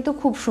 স্লিপটাও কিন্তু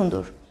খুব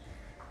সুন্দর।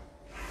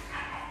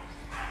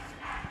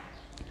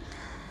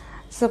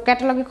 সো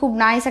ক্যাটালগে খুব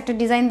নাইস একটা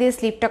ডিজাইন দিয়ে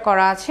স্লিপটা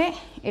করা আছে।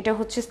 এটা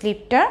হচ্ছে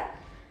স্লিপটা,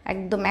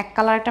 একদম এক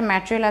কালার একটা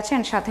ম্যাটেরিয়াল আছে,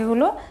 অ্যান্ড সাথে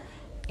হলো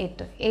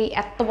এই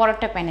এত বড়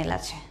একটা প্যানেল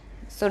আছে।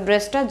 সো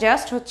ড্রেসটা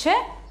জাস্ট হচ্ছে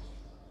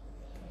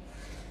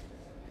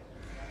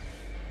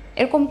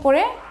এরকম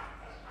করে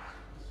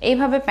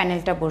এইভাবে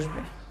প্যানেলটা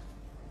বসবে,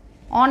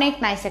 অনেক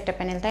নাইস একটা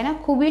প্যানেল, তাই না?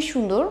 খুবই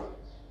সুন্দর,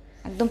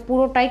 একদম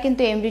পুরোটাই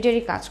কিন্তু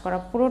এমব্রয়ডারি কাজ করা,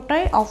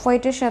 পুরোটাই অফ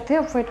হোয়াইটের সাথে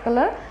অফ হোয়াইট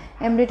কালার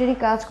এমব্রয়ডারি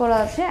কাজ করা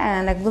আছে,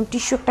 অ্যান্ড একদম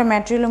টিস্যু একটা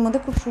ম্যাটেরিয়ালের মধ্যে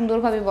খুব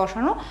সুন্দরভাবে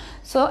বসানো।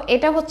 সো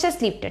এটা হচ্ছে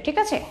স্লিপটা, ঠিক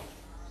আছে?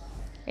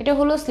 এটা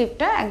হলো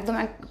স্লিপটা, একদম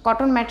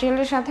কটন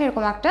ম্যাটেরিয়ালের সাথে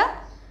এরকম একটা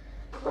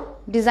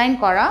ডিজাইন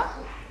করা,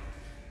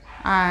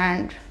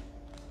 অ্যান্ড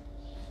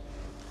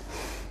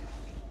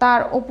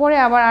তার ওপরে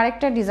আবার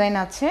আরেকটা ডিজাইন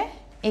আছে,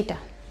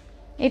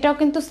 এটাও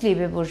কিন্তু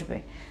স্লিভে বসবে।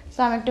 সো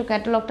আমি একটু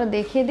ক্যাটালগটা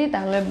দেখিয়ে দিই,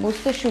 তাহলে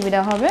বুঝতে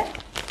সুবিধা হবে।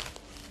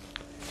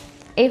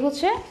 এই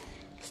হচ্ছে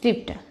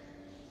স্লিভটা,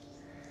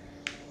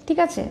 ঠিক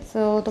আছে?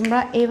 সো তোমরা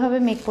এইভাবে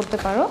মেক করতে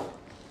পারো।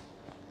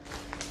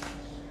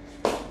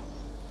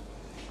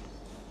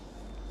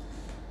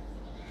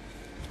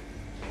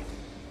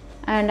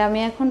 অ্যান্ড আমি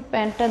এখন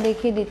প্যান্টটা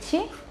দেখিয়ে দিচ্ছি,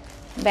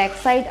 ব্যাক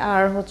সাইড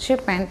আর হচ্ছে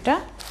প্যান্টটা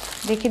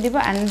দেখিয়ে দিব,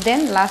 অ্যান্ড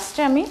দেন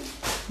লাস্টে আমি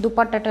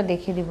দুপাট্টাটা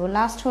দেখিয়ে দিব।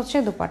 লাস্ট হচ্ছে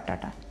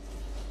দুপাট্টাটা।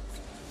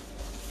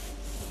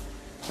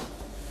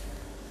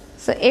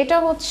 সো এটা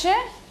হচ্ছে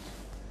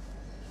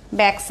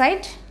ব্যাক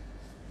সাইড,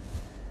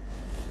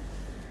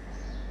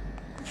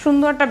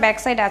 সুন্দর একটা ব্যাক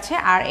সাইড আছে,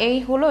 আর এই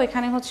হলো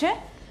এখানে হচ্ছে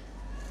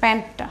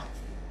প্যান্টটা,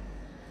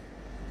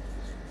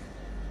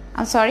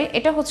 সরি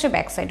এটা হচ্ছে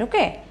ব্যাক সাইড।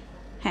 ওকে,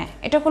 হ্যাঁ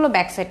এটা হলো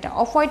ব্যাক সাইডটা,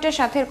 অফ হোয়াইটের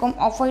সাথে এরকম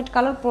অফ হোয়াইট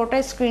কালার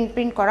পুরোটাই স্ক্রিন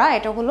প্রিন্ট করা।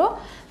 এটা হলো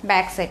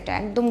ব্যাক সাইডটা,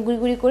 একদম গুড়ি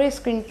গুড়ি করে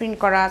স্ক্রিন প্রিন্ট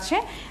করা আছে,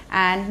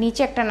 অ্যান্ড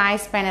নিচে একটা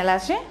নাইস প্যানেল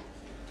আছে।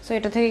 সো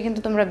এটা থেকে কিন্তু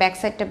তোমরা ব্যাক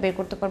সাইডটা বের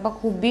করতে পারবা,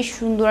 খুবই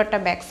সুন্দর একটা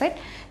ব্যাক সাইড,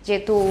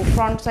 যেহেতু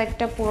ফ্রন্ট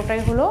সাইডটা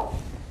পুরোটাই হলো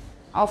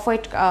off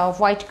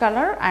white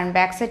colour, and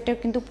back সাইডটাও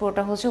কিন্তু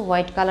পুরোটা হচ্ছে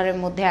হোয়াইট কালারের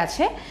মধ্যে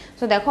আছে।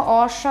 সো দেখো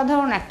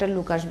অসাধারণ একটা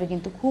লুক আসবে,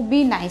 কিন্তু খুবই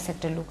নাইস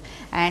একটা লুক।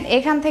 অ্যান্ড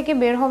এখান থেকে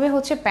বের হবে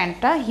হচ্ছে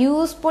প্যান্টটা,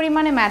 হিউজ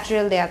পরিমাণে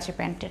ম্যাটেরিয়াল দেওয়া আছে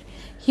প্যান্টের,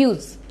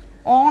 হিউজ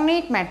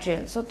অনেক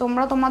ম্যাটেরিয়াল। সো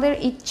তোমরা তোমাদের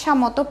ইচ্ছা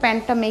মতো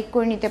প্যান্টটা মেক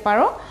করে নিতে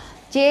পারো,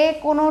 যে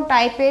কোনো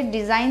টাইপের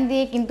ডিজাইন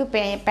দিয়ে কিন্তু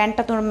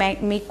প্যান্টটা তোমরা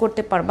মেক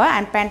করতে পারবা।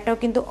 অ্যান্ড প্যান্টটাও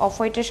কিন্তু অফ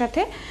হোয়াইটের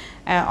সাথে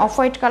অফ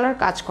হোয়াইট কালার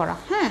কাজ করা।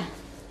 হ্যাঁ,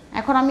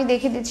 এখন আমি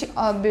দেখিয়ে দিচ্ছি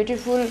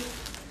বিউটিফুল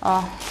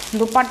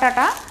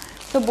দুপাট্টাটা।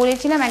 তো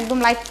বলেছিলাম একদম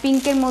লাইট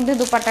পিঙ্কের মধ্যে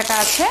দুপাট্টাটা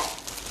আছে,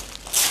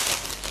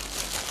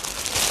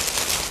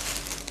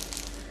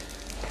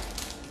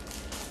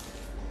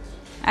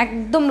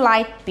 একদম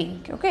লাইট পিঙ্ক।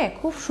 ওকে,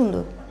 খুব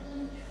সুন্দর,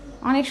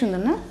 অনেক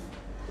সুন্দর না?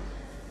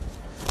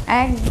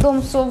 একদম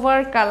সোভার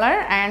কালার,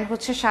 অ্যান্ড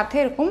হচ্ছে সাথে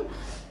এরকম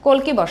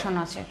কলকি বসানো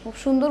আছে, খুব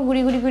সুন্দর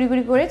গুড়ি গুড়ি গুড়ি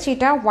গুড়ি করে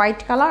চিটা হোয়াইট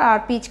কালার আর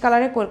পিচ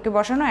কালারে কলকি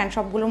বসানো, অ্যান্ড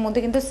সবগুলোর মধ্যে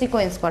কিন্তু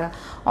সিকোয়েন্স করা,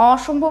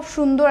 অসম্ভব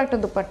সুন্দর একটা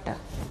দুপাট্টা,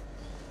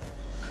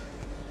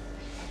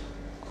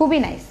 খুবই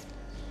নাইস।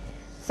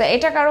 সো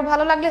এটা কারো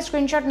ভালো লাগলে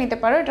স্ক্রিনশট নিতে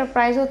পারো। এটার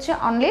প্রাইস হচ্ছে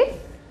অনলি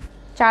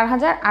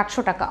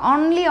 4800 টাকা,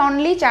 অনলি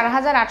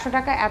 4800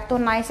 টাকা। এত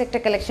নাইস একটা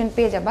কালেকশন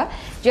পেয়ে যাবা,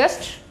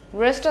 জাস্ট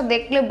ড্রেসটা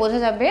দেখলে বোঝা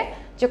যাবে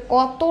যে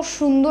কত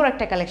সুন্দর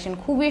একটা কালেকশন,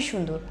 খুবই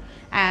সুন্দর।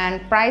 অ্যান্ড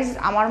প্রাইস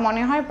আমার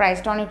মনে হয়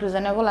প্রাইসটা অনেক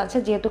রিজনেবল আছে,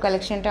 যেহেতু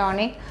কালেকশনটা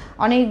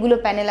অনেকগুলো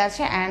প্যানেল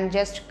আছে, অ্যান্ড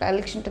জাস্ট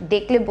কালেকশনটা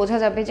দেখলে বোঝা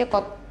যাবে যে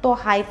কত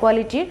হাই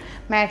কোয়ালিটির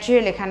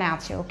ম্যাটেরিয়াল এখানে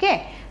আছে। ওকে,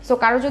 সো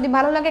কারো যদি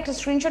ভালো লাগে একটা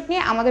স্ক্রিনশট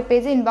নিয়ে আমাদের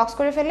পেজে ইনবক্স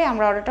করে ফেলে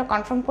আমরা অর্ডারটা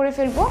কনফার্ম করে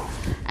ফেলবো।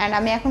 অ্যান্ড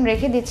আমি এখন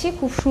রেখে দিচ্ছি,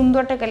 খুব সুন্দর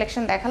একটা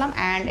কালেকশন দেখালাম।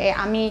 অ্যান্ড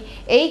আমি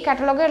এই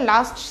ক্যাটালগের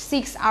লাস্ট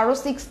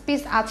 6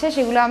 পিস আছে,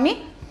 সেগুলো আমি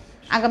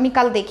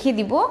আগামীকাল দেখিয়ে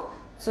দিব।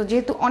 সো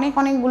যেহেতু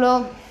অনেকগুলো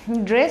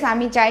ড্রেস,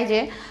 আমি চাই যে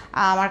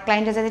আমার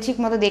ক্লায়েন্টরা যাতে ঠিক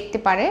মতো দেখতে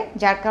পারে,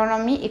 যার কারণে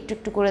আমি একটু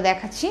একটু করে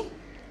দেখাচ্ছি।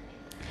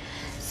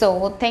 সো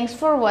থ্যাংকস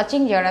ফর ওয়াচিং,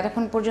 যারা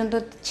এতক্ষণ পর্যন্ত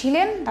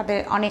ছিলেন তাদের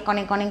অনেক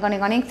অনেক অনেক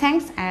অনেক অনেক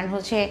থ্যাংকস। অ্যান্ড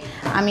হচ্ছে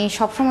আমি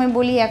সবসময়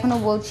বলি, এখনও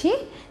বলছি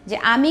যে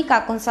আমি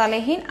কাকুন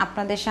সালেহিন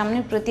আপনাদের সামনে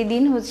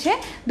প্রতিদিন হচ্ছে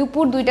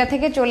দুপুর 2টা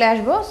থেকে চলে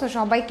আসবো। সো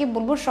সবাইকে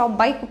বলবো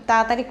সবাই খুব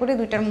তাড়াতাড়ি করে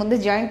 2টার মধ্যে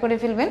জয়েন করে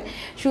ফেলবেন।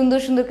 সুন্দর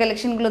সুন্দর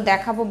কালেকশনগুলো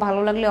দেখাবো, ভালো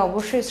লাগলে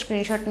অবশ্যই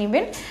স্ক্রিনশট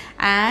নেবেন।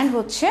 অ্যান্ড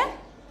হচ্ছে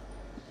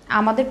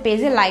আমাদের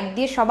পেজে লাইক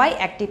দিয়ে সবাই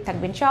অ্যাক্টিভ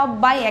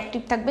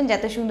থাকবেন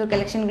যাতে সুন্দর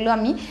কালেকশনগুলো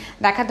আমি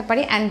দেখাতে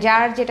পারি। অ্যান্ড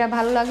যার যেটা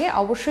ভালো লাগে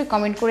অবশ্যই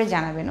কমেন্ট করে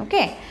জানাবেন,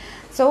 ওকে।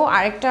 সো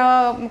আরেকটা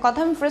কথা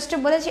আমি ফার্স্টে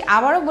বলেছি,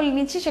 আবারও বলে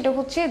নিচ্ছি, সেটা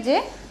হচ্ছে যে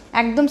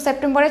একদম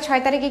সেপ্টেম্বরের 6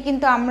 তারিখে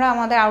কিন্তু আমরা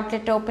আমাদের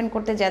আউটলেটটা ওপেন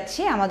করতে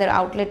যাচ্ছি। আমাদের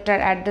আউটলেটটার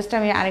অ্যাড্রেসটা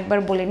আমি আরেকবার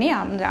বলে নিই।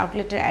 আমাদের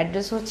আউটলেটের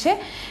অ্যাড্রেস হচ্ছে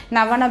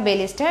নাভানা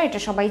বেলি স্টার, এটা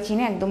সবাই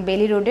চিনে, একদম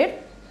বেলি রোডের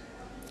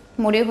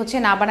মোড়ে হচ্ছে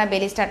নাভানা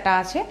বেলি স্টারটা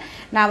আছে।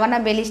 নাভানা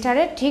বেলি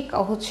স্টারের ঠিক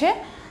হচ্ছে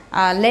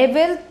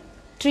লেভেল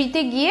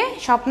 3তে গিয়ে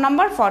শপ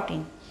নাম্বার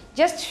 14,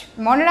 জাস্ট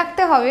মনে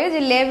রাখতে হবে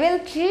যে লেভেল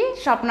 3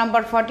 শপ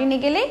নাম্বার 14-এ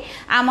গেলেই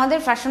আমাদের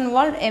ফ্যাশন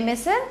ওয়ার্ল্ড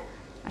MS-এর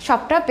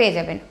শপটা পেয়ে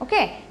যাবেন,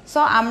 ওকে। সো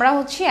আমরা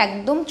হচ্ছে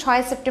একদম 6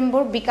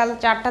 সেপ্টেম্বর বিকাল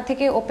 4টা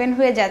থেকে ওপেন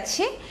হয়ে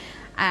যাচ্ছি।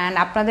 অ্যান্ড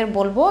আপনাদের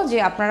বলবো যে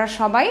আপনারা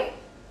সবাই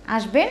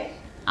আসবেন,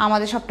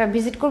 আমাদের শপটা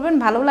ভিজিট করবেন,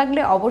 ভালো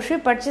লাগলে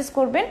অবশ্যই পারচেস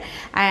করবেন।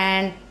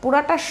 অ্যান্ড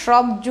পুরাটা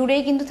শপ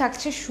জুড়েই কিন্তু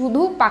থাকছে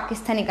শুধু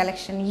Pakistani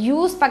collection,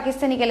 use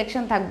Pakistani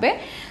collection থাকবে।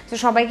 তো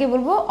সবাইকে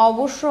বলবো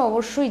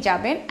অবশ্যই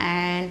যাবেন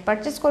অ্যান্ড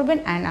পারচেস করবেন।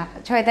 অ্যান্ড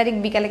 6 তারিখ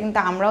বিকালে কিন্তু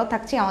আমরাও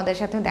থাকছি, আমাদের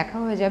সাথে দেখা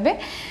হয়ে যাবে।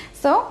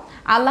 সো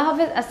আল্লাহ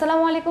হাফেজ,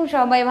 আসসালামু আলাইকুম,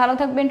 সবাই ভালো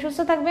থাকবেন, সুস্থ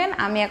থাকবেন।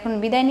 আমি এখন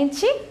বিদায়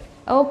নিচ্ছি,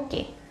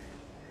 ওকে।